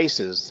few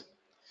places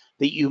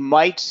that you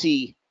might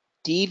see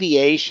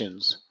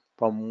deviations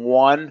from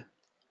one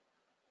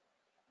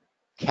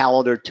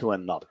calendar to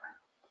another.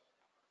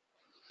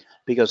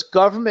 Because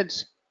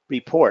government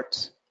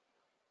reports,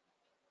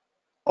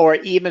 or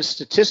even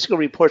statistical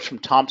reports from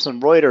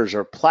Thomson Reuters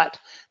or Platt,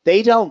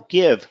 they don't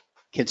give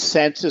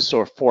consensus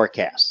or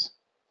forecasts.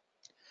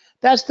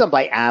 That's done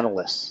by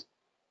analysts.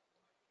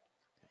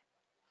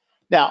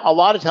 Now, a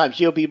lot of times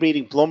you'll be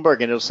reading Bloomberg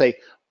and it'll say,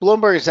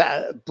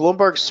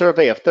 Bloomberg's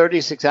survey of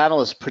 36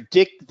 analysts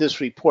predict that this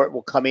report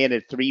will come in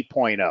at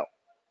 3.0.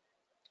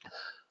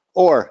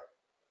 Or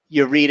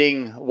you're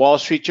reading Wall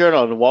Street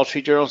Journal, and the Wall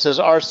Street Journal says,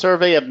 our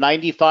survey of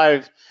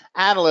 95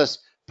 analysts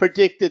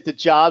predicted the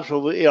jobs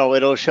will,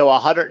 it'll show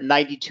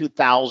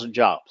 192,000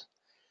 jobs.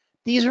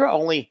 These are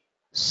only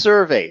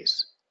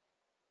surveys,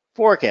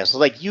 forecasts,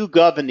 like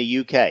YouGov in the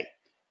UK.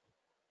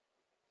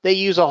 They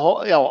use a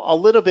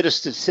little bit of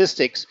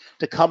statistics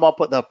to come up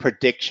with a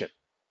prediction.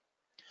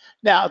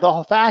 Now,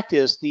 the fact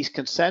is these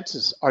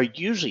consensus are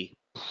usually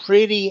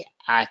pretty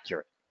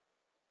accurate.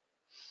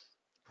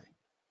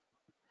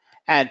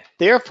 And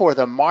therefore,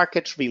 the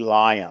markets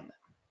rely on them.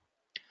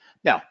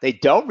 Now, they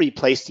don't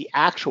replace the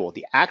actual.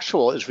 The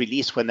actual is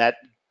released when that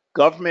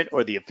government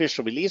or the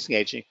official releasing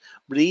agency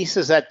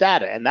releases that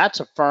data, and that's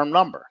a firm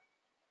number.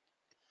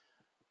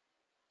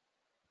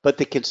 But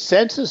the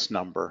consensus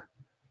number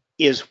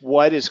is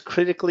what is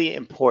critically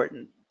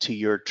important to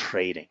your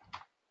trading.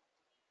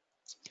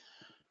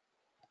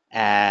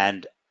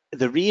 And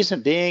the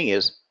reason being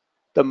is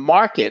the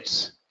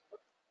markets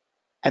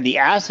and the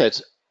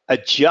assets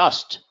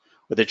adjust,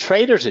 or the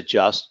traders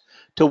adjust,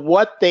 to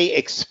what they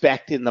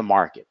expect in the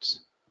markets.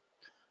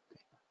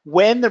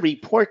 When the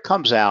report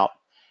comes out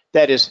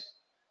that is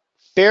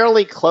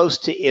fairly close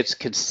to its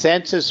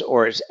consensus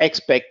or its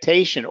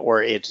expectation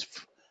or its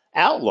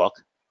outlook,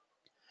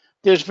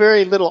 there's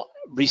very little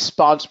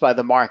response by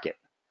the market.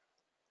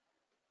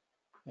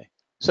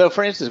 So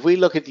for instance, we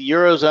look at the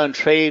Eurozone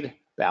trade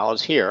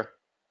balance here.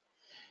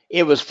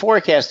 It was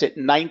forecast at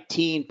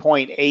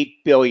 19.8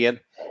 billion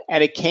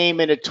and it came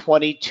in at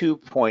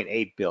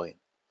 22.8 billion.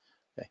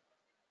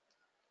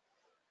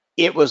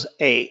 It was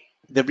the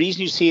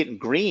reason you see it in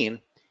green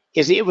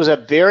is it was a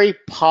very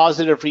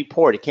positive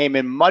report. It came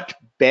in much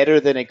better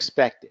than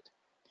expected.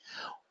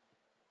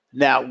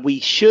 Now, we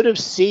should have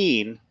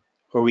seen,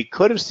 or we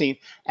could have seen,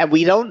 and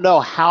we don't know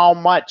how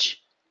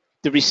much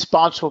the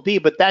response will be,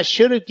 but that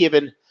should have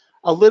given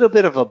a little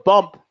bit of a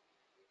bump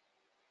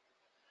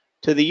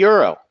to the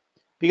euro,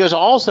 because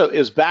also it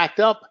was backed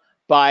up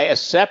by a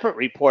separate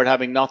report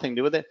having nothing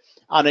to do with it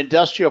on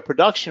industrial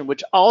production,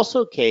 which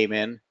also came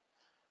in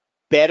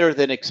better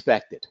than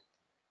expected.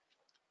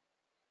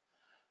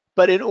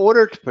 But in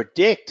order to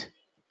predict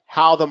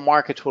how the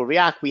markets will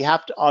react, we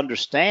have to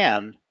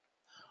understand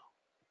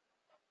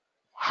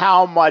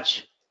how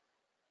much,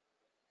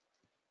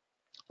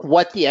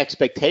 what the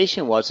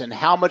expectation was and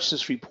how much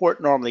this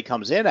report normally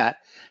comes in at,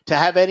 to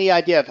have any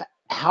idea of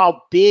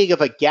how big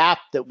of a gap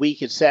that we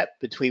could set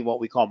between what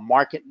we call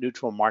market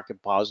neutral,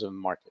 market positive, and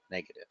market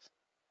negative.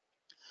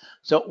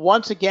 So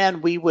once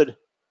again, we would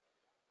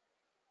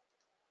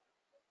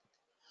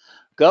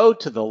go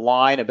to the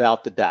line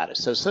about the data.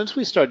 So since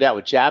we started out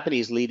with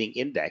Japanese leading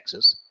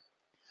indexes,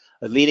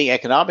 a leading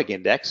economic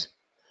index,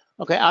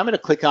 okay, I'm going to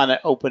click on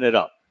it, open it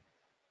up.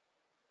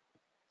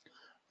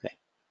 Okay,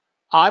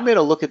 I'm going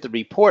to look at the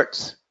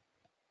reports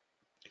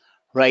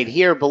right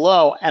here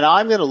below, and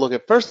I'm going to look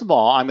at, first of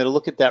all, I'm going to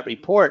look at that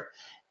report,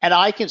 and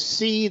I can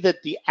see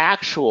that the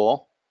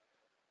actual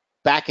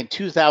back in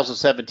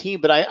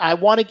 2017, but I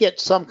want to get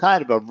some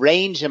kind of a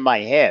range in my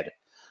head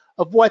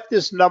of what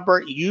this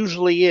number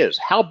usually is.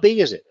 How big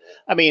is it?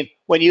 I mean,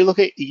 when you look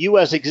at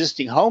U.S.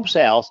 existing home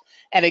sales,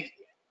 and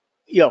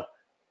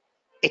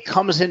it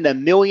comes into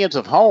millions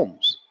of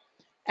homes.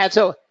 And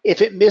so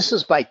if it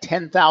misses by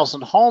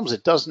 10,000 homes,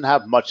 it doesn't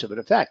have much of an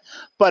effect.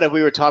 But if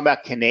we were talking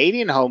about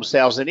Canadian home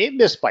sales and it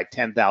missed by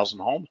 10,000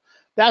 homes,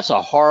 that's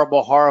a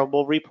horrible,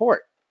 horrible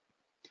report.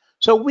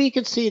 So we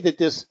can see that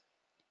this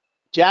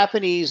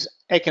Japanese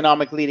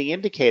economic leading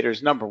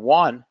indicators, number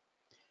one,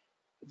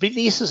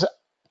 releases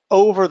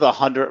over the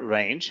 100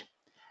 range.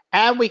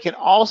 And we can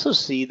also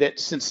see that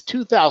since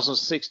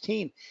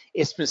 2016,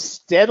 it's been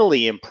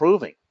steadily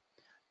improving.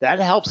 That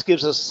helps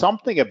gives us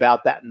something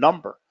about that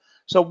number.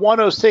 So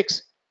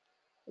 106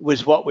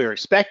 was what we were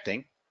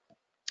expecting.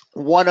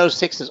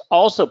 106 is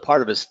also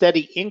part of a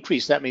steady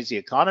increase. That means the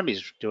economy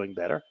is doing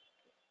better.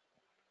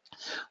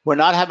 We're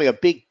not having a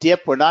big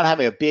dip. We're not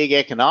having a big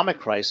economic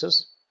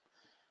crisis.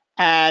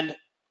 And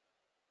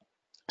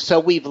so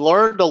we've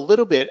learned a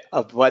little bit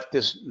of what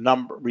this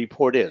number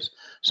report is.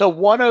 So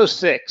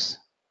 106,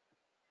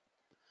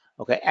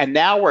 okay, and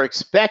now we're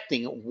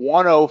expecting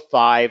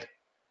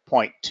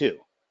 105.2.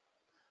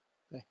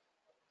 Okay.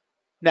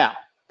 Now,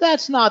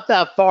 that's not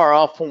that far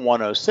off from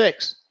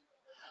 106,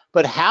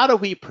 but how do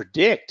we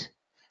predict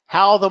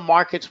how the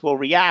markets will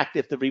react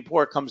if the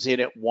report comes in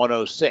at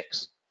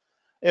 106,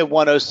 at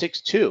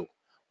 106.2?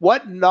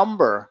 What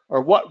number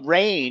or what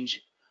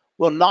range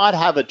will not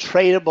have a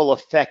tradable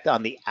effect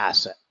on the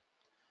asset?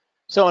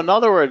 So in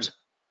other words,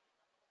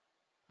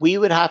 we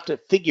would have to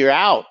figure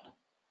out,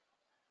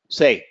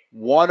 say,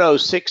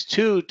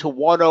 106.2 to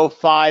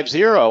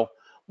 105.0,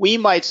 we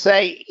might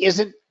say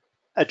isn't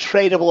a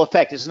tradable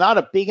effect. It's not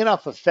a big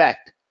enough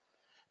effect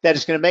that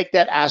it's going to make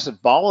that asset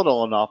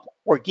volatile enough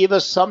or give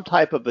us some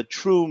type of a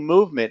true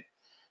movement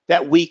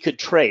that we could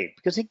trade.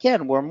 Because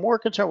again, we're more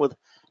concerned with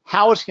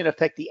how it's going to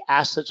affect the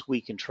assets we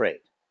can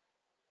trade.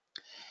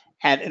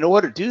 And in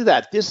order to do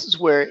that, this is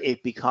where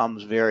it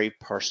becomes very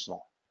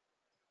personal.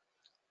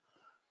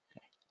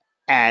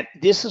 And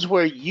this is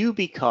where you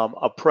become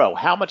a pro.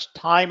 How much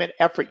time and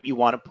effort you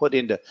want to put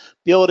into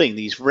building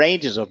these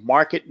ranges of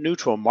market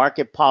neutral,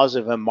 market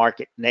positive, and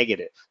market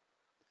negative.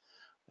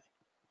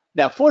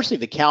 Now, fortunately,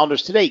 the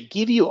calendars today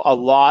give you a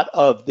lot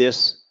of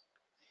this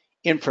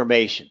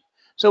information.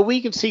 So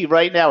we can see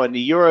right now in the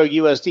Euro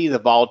USD, the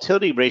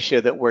volatility ratio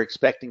that we're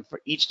expecting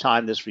for each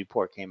time this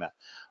report came out.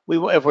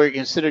 If we're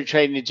considering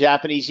trading the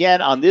Japanese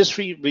yen on this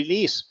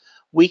release,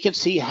 we can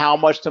see how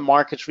much the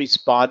markets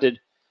responded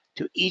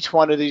to each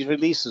one of these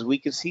releases. We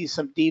can see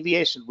some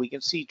deviations. We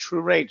can see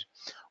true range.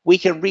 We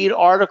can read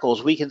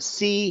articles. We can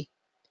see,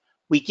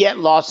 we get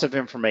lots of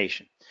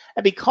information.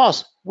 And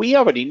because we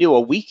already knew a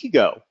week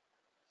ago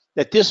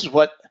that this is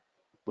what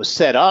was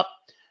set up,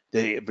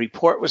 the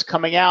report was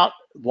coming out,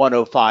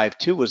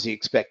 105.2 was the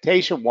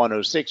expectation,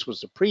 106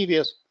 was the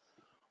previous,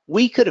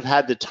 we could have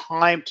had the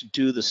time to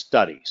do the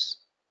studies.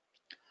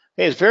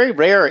 Okay, it's very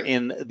rare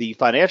in the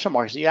financial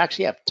markets that you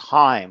actually have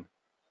time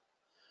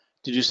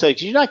to do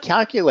studies. You're not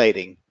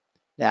calculating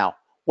now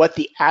what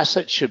the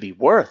asset should be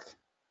worth.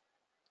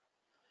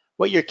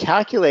 What you're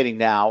calculating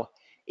now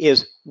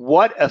is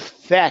what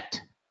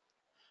effect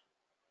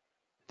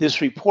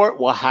this report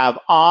will have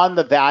on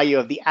the value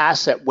of the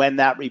asset when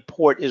that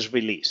report is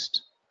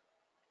released.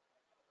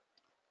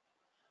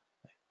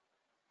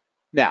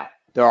 Now,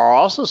 there are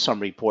also some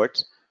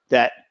reports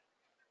that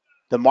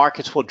the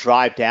markets will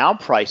drive down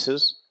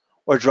prices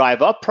or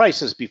drive up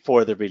prices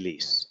before the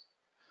release.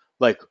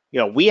 Like,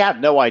 we have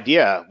no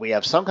idea. We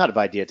have some kind of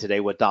idea today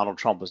what Donald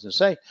Trump was going to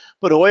say,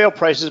 but oil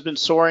prices have been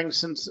soaring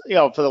since,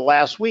 for the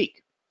last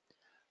week.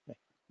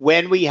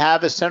 When we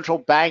have a central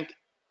bank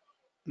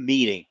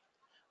meeting,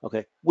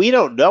 okay, we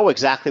don't know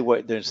exactly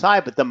what they're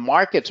inside, but the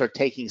markets are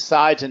taking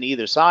sides on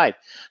either side.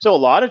 So a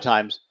lot of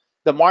times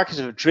the markets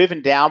have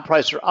driven down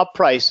price or up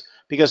price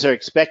because they're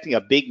expecting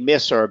a big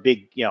miss or a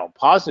big,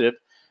 positive.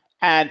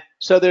 And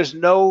so there's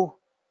no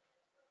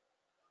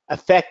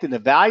effect in the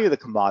value of the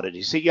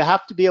commodity. So you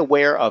have to be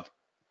aware of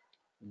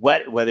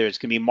whether it's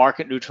going to be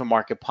market neutral,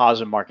 market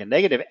positive, market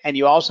negative. And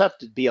you also have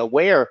to be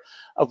aware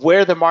of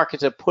where the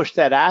markets have pushed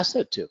that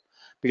asset to.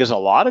 Because a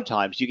lot of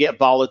times you get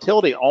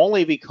volatility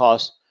only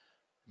because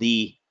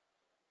the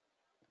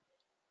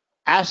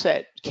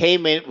asset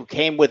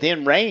came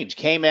within range,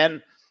 came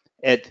in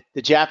at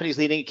the Japanese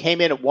leading,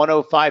 came in at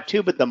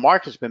 105.2, but the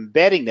market's been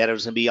betting that it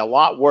was going to be a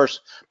lot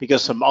worse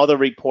because some other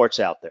reports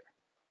out there.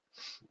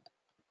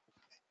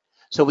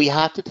 So we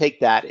have to take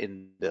that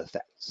into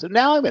effect. So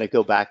now I'm going to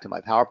go back to my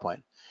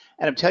PowerPoint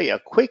and I'm telling you a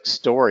quick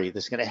story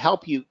that's going to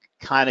help you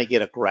kind of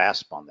get a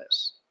grasp on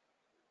this.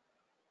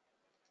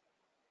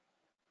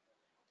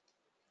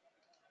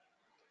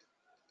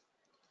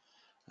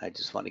 I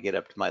just want to get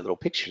up to my little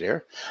picture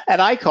there.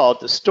 And I call it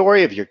the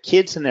story of your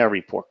kids and their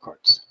report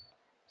cards.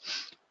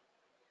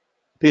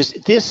 Because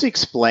this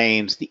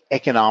explains the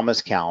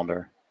economics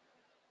calendar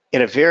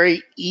in a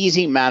very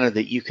easy manner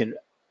that you can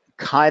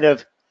kind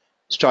of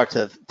start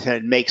to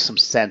make some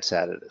sense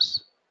out of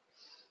this.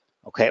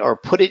 Okay, or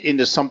put it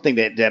into something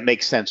that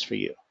makes sense for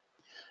you.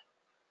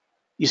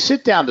 You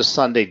sit down to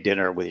Sunday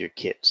dinner with your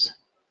kids,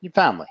 your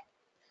family,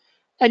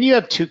 and you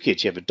have two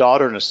kids. You have a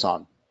daughter and a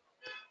son.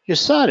 Your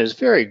son is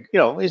very,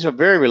 he's a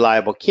very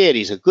reliable kid.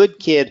 He's a good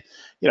kid.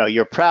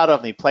 You're proud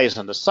of him. He plays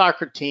on the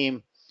soccer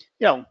team.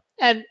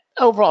 And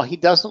overall, he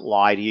doesn't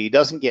lie to you. He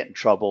doesn't get in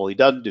trouble. He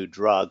doesn't do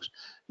drugs.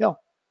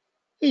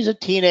 He's a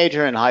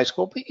teenager in high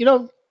school, but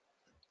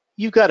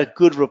you've got a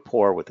good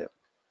rapport with him.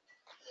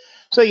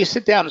 So you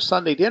sit down at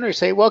Sunday dinner and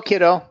say, well,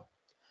 kiddo,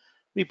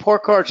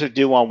 report cards are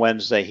due on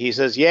Wednesday. He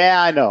says,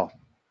 yeah, I know.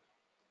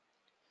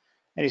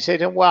 And you say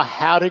to him, well,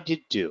 how did you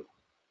do?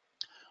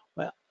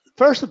 Well,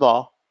 first of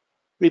all,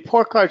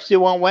 report cards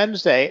due on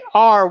Wednesday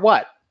are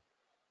what?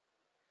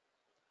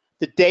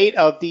 The date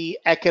of the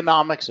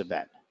economics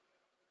event.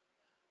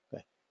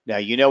 Now,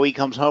 he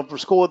comes home from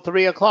school at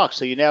 3 o'clock.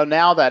 So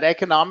now that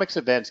economics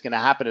event is going to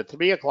happen at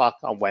 3 o'clock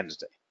on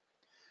Wednesday.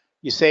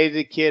 You say to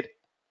the kid,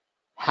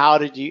 how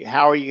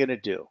are you going to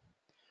do?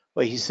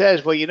 Well, he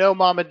says, well,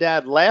 Mom and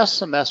Dad, last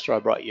semester I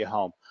brought you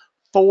home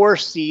 4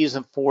 C's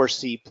and 4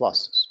 C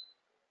pluses.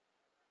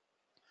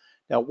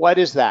 Now, what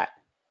is that?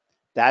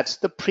 That's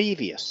the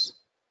previous.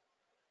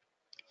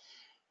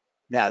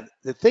 Now,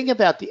 the thing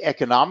about the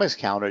economics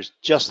calendar is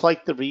just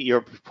like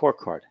your report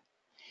card.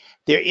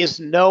 There is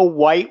no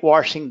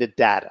whitewashing the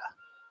data.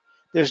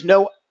 There's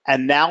no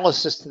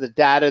analysis to the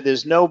data.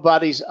 There's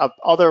nobody's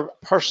other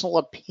personal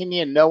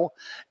opinion, no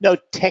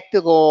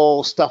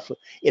technical stuff.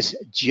 It's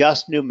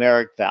just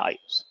numeric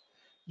values.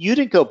 You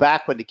didn't go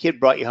back when the kid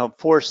brought you home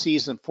 4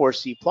 C's and 4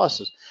 C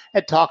pluses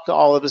and talk to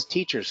all of his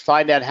teachers,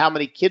 find out how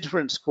many kids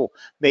were in school.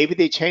 Maybe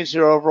they changed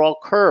their overall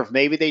curve.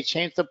 Maybe they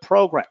changed the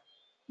program.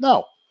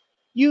 No,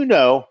 you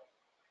know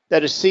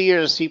that a C or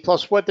a C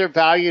plus, what they're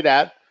valued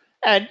at,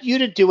 and you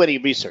didn't do any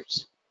research.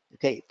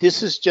 Okay,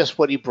 this is just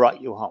what he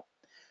brought you home.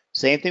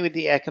 Same thing with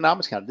the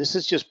economics calendar. This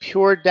is just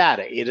pure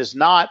data. It is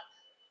not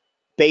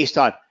based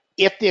on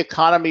if the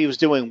economy was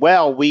doing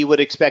well, we would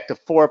expect a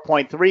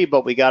 4.3,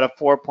 but we got a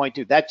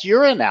 4.2. That's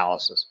your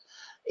analysis.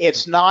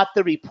 It's not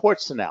the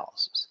report's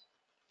analysis.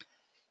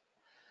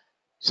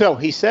 So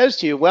he says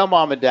to you, well,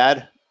 Mom and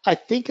Dad, I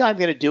think I'm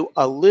going to do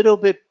a little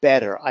bit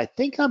better. I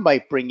think I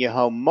might bring you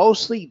home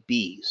mostly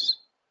B's.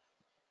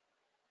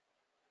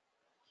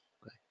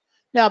 Okay.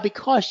 Now,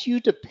 because you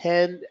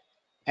depend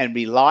and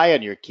rely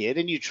on your kid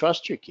and you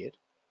trust your kid,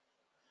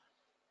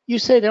 you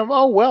say to them,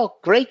 oh, well,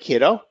 great,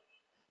 kiddo.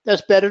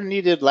 That's better than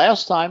you did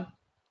last time.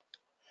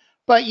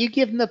 But you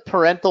give them the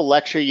parental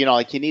lecture,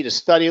 like you need to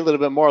study a little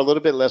bit more, a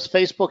little bit less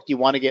Facebook. You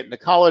want to get into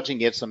college and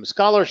get some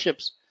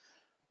scholarships.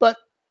 But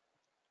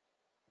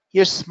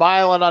you're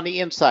smiling on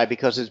the inside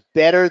because it's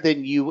better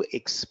than you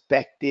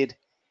expected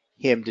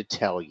him to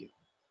tell you.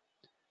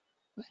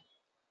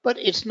 But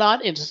it's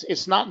not in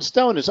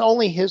stone. It's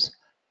only his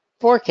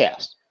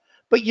forecast.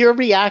 But you're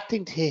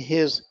reacting to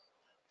his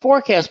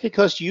forecast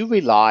because you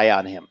rely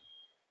on him.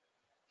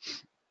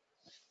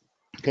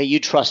 Okay,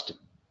 you trust him.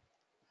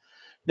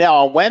 Now,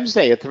 on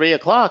Wednesday at 3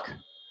 o'clock,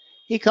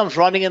 he comes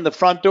running in the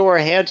front door,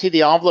 hands you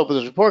the envelope with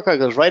his report card,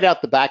 goes right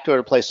out the back door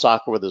to play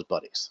soccer with his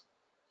buddies.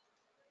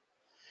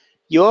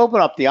 You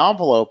open up the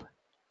envelope,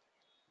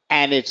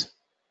 and it's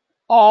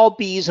all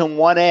B's and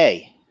 1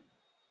 A.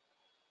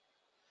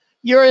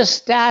 You're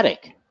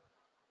ecstatic.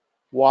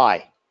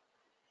 Why?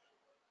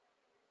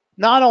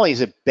 Not only is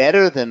it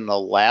better than the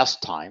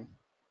last time,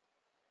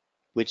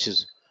 which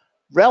is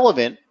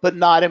relevant but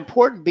not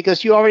important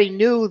because you already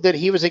knew that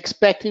he was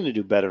expecting to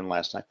do better than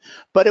last time,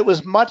 but it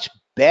was much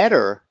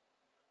better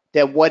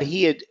than what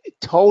he had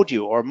told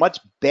you or much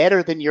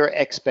better than your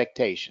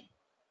expectation.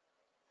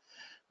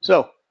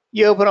 So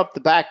you open up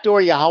the back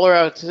door, you holler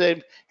out and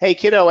say, hey,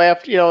 kiddo,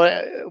 after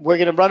we're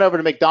going to run over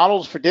to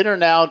McDonald's for dinner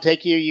now and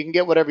take you can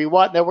get whatever you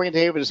want. And then we're going to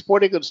take you to the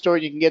sporting goods store.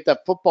 You can get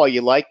that football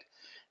you liked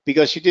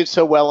because you did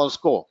so well in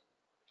school.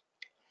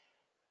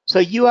 So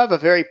you have a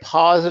very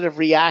positive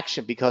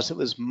reaction because it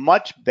was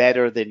much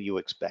better than you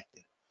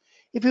expected.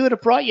 If he would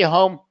have brought you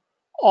home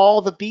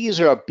all the B's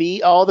or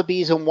all the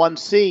B's and 1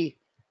 C,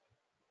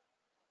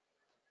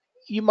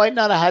 you might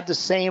not have had the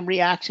same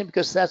reaction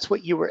because that's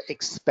what you were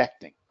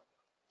expecting.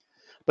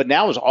 But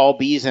now it's all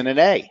B's and an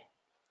A.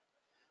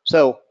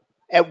 So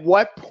at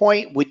what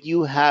point would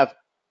you have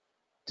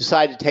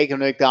decided to take him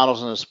to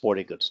McDonald's in a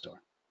sporting goods store?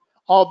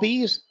 All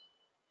B's?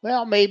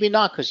 Well, maybe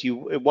not because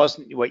it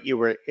wasn't what you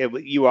were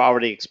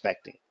already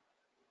expecting.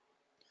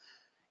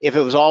 If it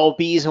was all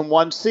B's and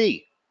 1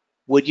 C,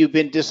 would you have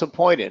been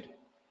disappointed?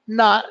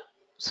 Not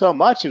so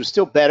much. It was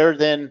still better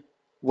than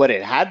what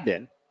it had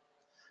been.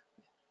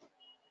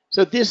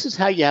 So this is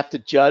how you have to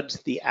judge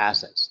the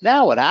assets.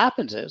 Now what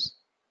happens is,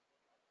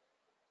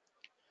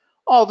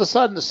 all of a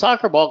sudden the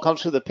soccer ball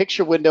comes through the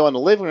picture window in the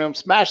living room,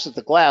 smashes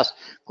the glass.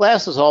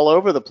 Glass is all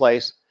over the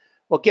place.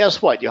 Well,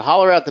 guess what? You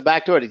holler out the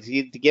back door to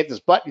get this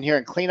button here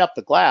and clean up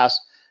the glass.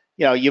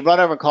 You run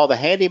over and call the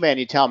handyman.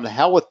 You tell him, the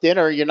hell with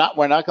dinner.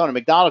 We're not going to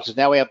McDonald's because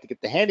now we have to get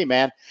the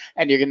handyman.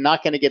 And you're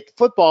not going to get the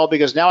football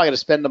because now I got to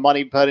spend the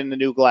money putting the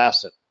new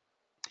glass in.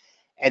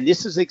 And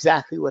this is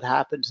exactly what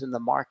happens in the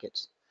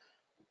markets.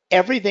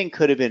 Everything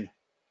could have been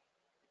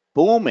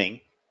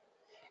booming,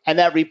 and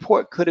that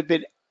report could have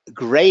been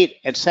great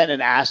and sent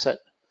an asset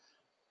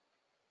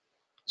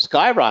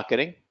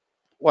skyrocketing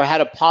or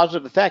had a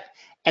positive effect.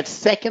 And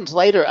seconds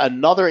later,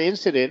 another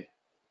incident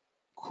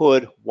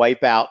could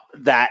wipe out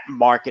that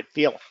market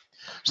feeling.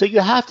 So you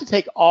have to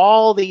take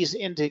all these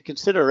into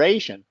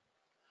consideration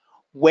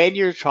when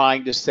you're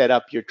trying to set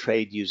up your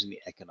trade using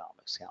the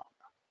economics calendar.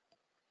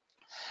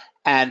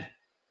 And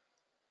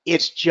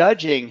it's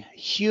judging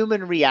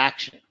human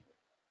reaction.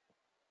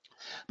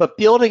 But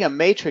building a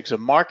matrix of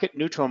market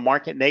neutral,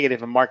 market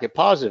negative, and market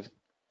positive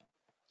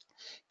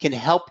can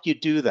help you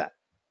do that.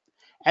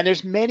 And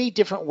there's many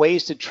different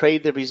ways to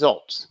trade the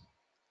results.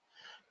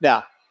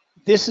 Now,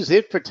 this is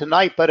it for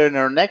tonight, but in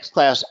our next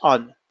class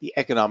on the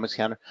economics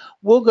calendar,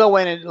 we'll go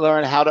in and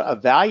learn how to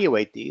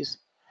evaluate these,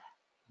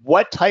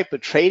 what type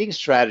of trading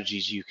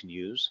strategies you can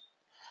use,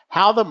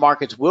 how the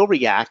markets will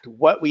react,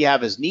 what we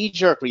have as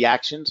knee-jerk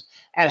reactions,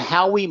 and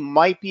how we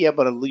might be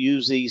able to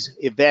use these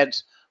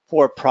events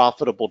for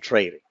profitable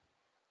trading.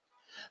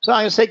 So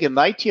I'm going to say good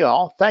night to you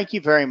all. Thank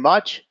you very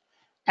much.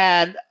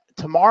 And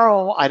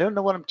tomorrow, I don't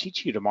know what I'm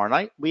teaching you tomorrow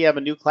night. We have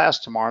a new class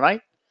tomorrow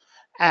night.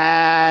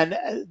 And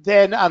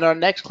then on our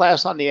next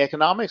class on the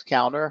economics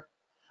calendar,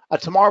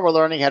 tomorrow we're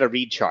learning how to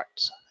read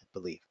charts, I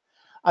believe.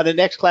 On the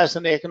next class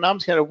on the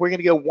economics calendar, we're going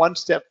to go one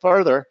step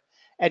further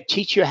and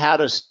teach you how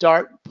to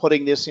start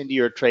putting this into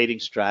your trading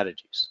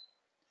strategies.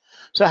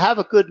 So have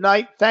a good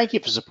night. Thank you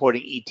for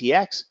supporting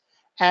ETX,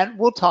 and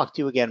we'll talk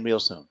to you again real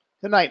soon.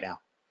 Good night now.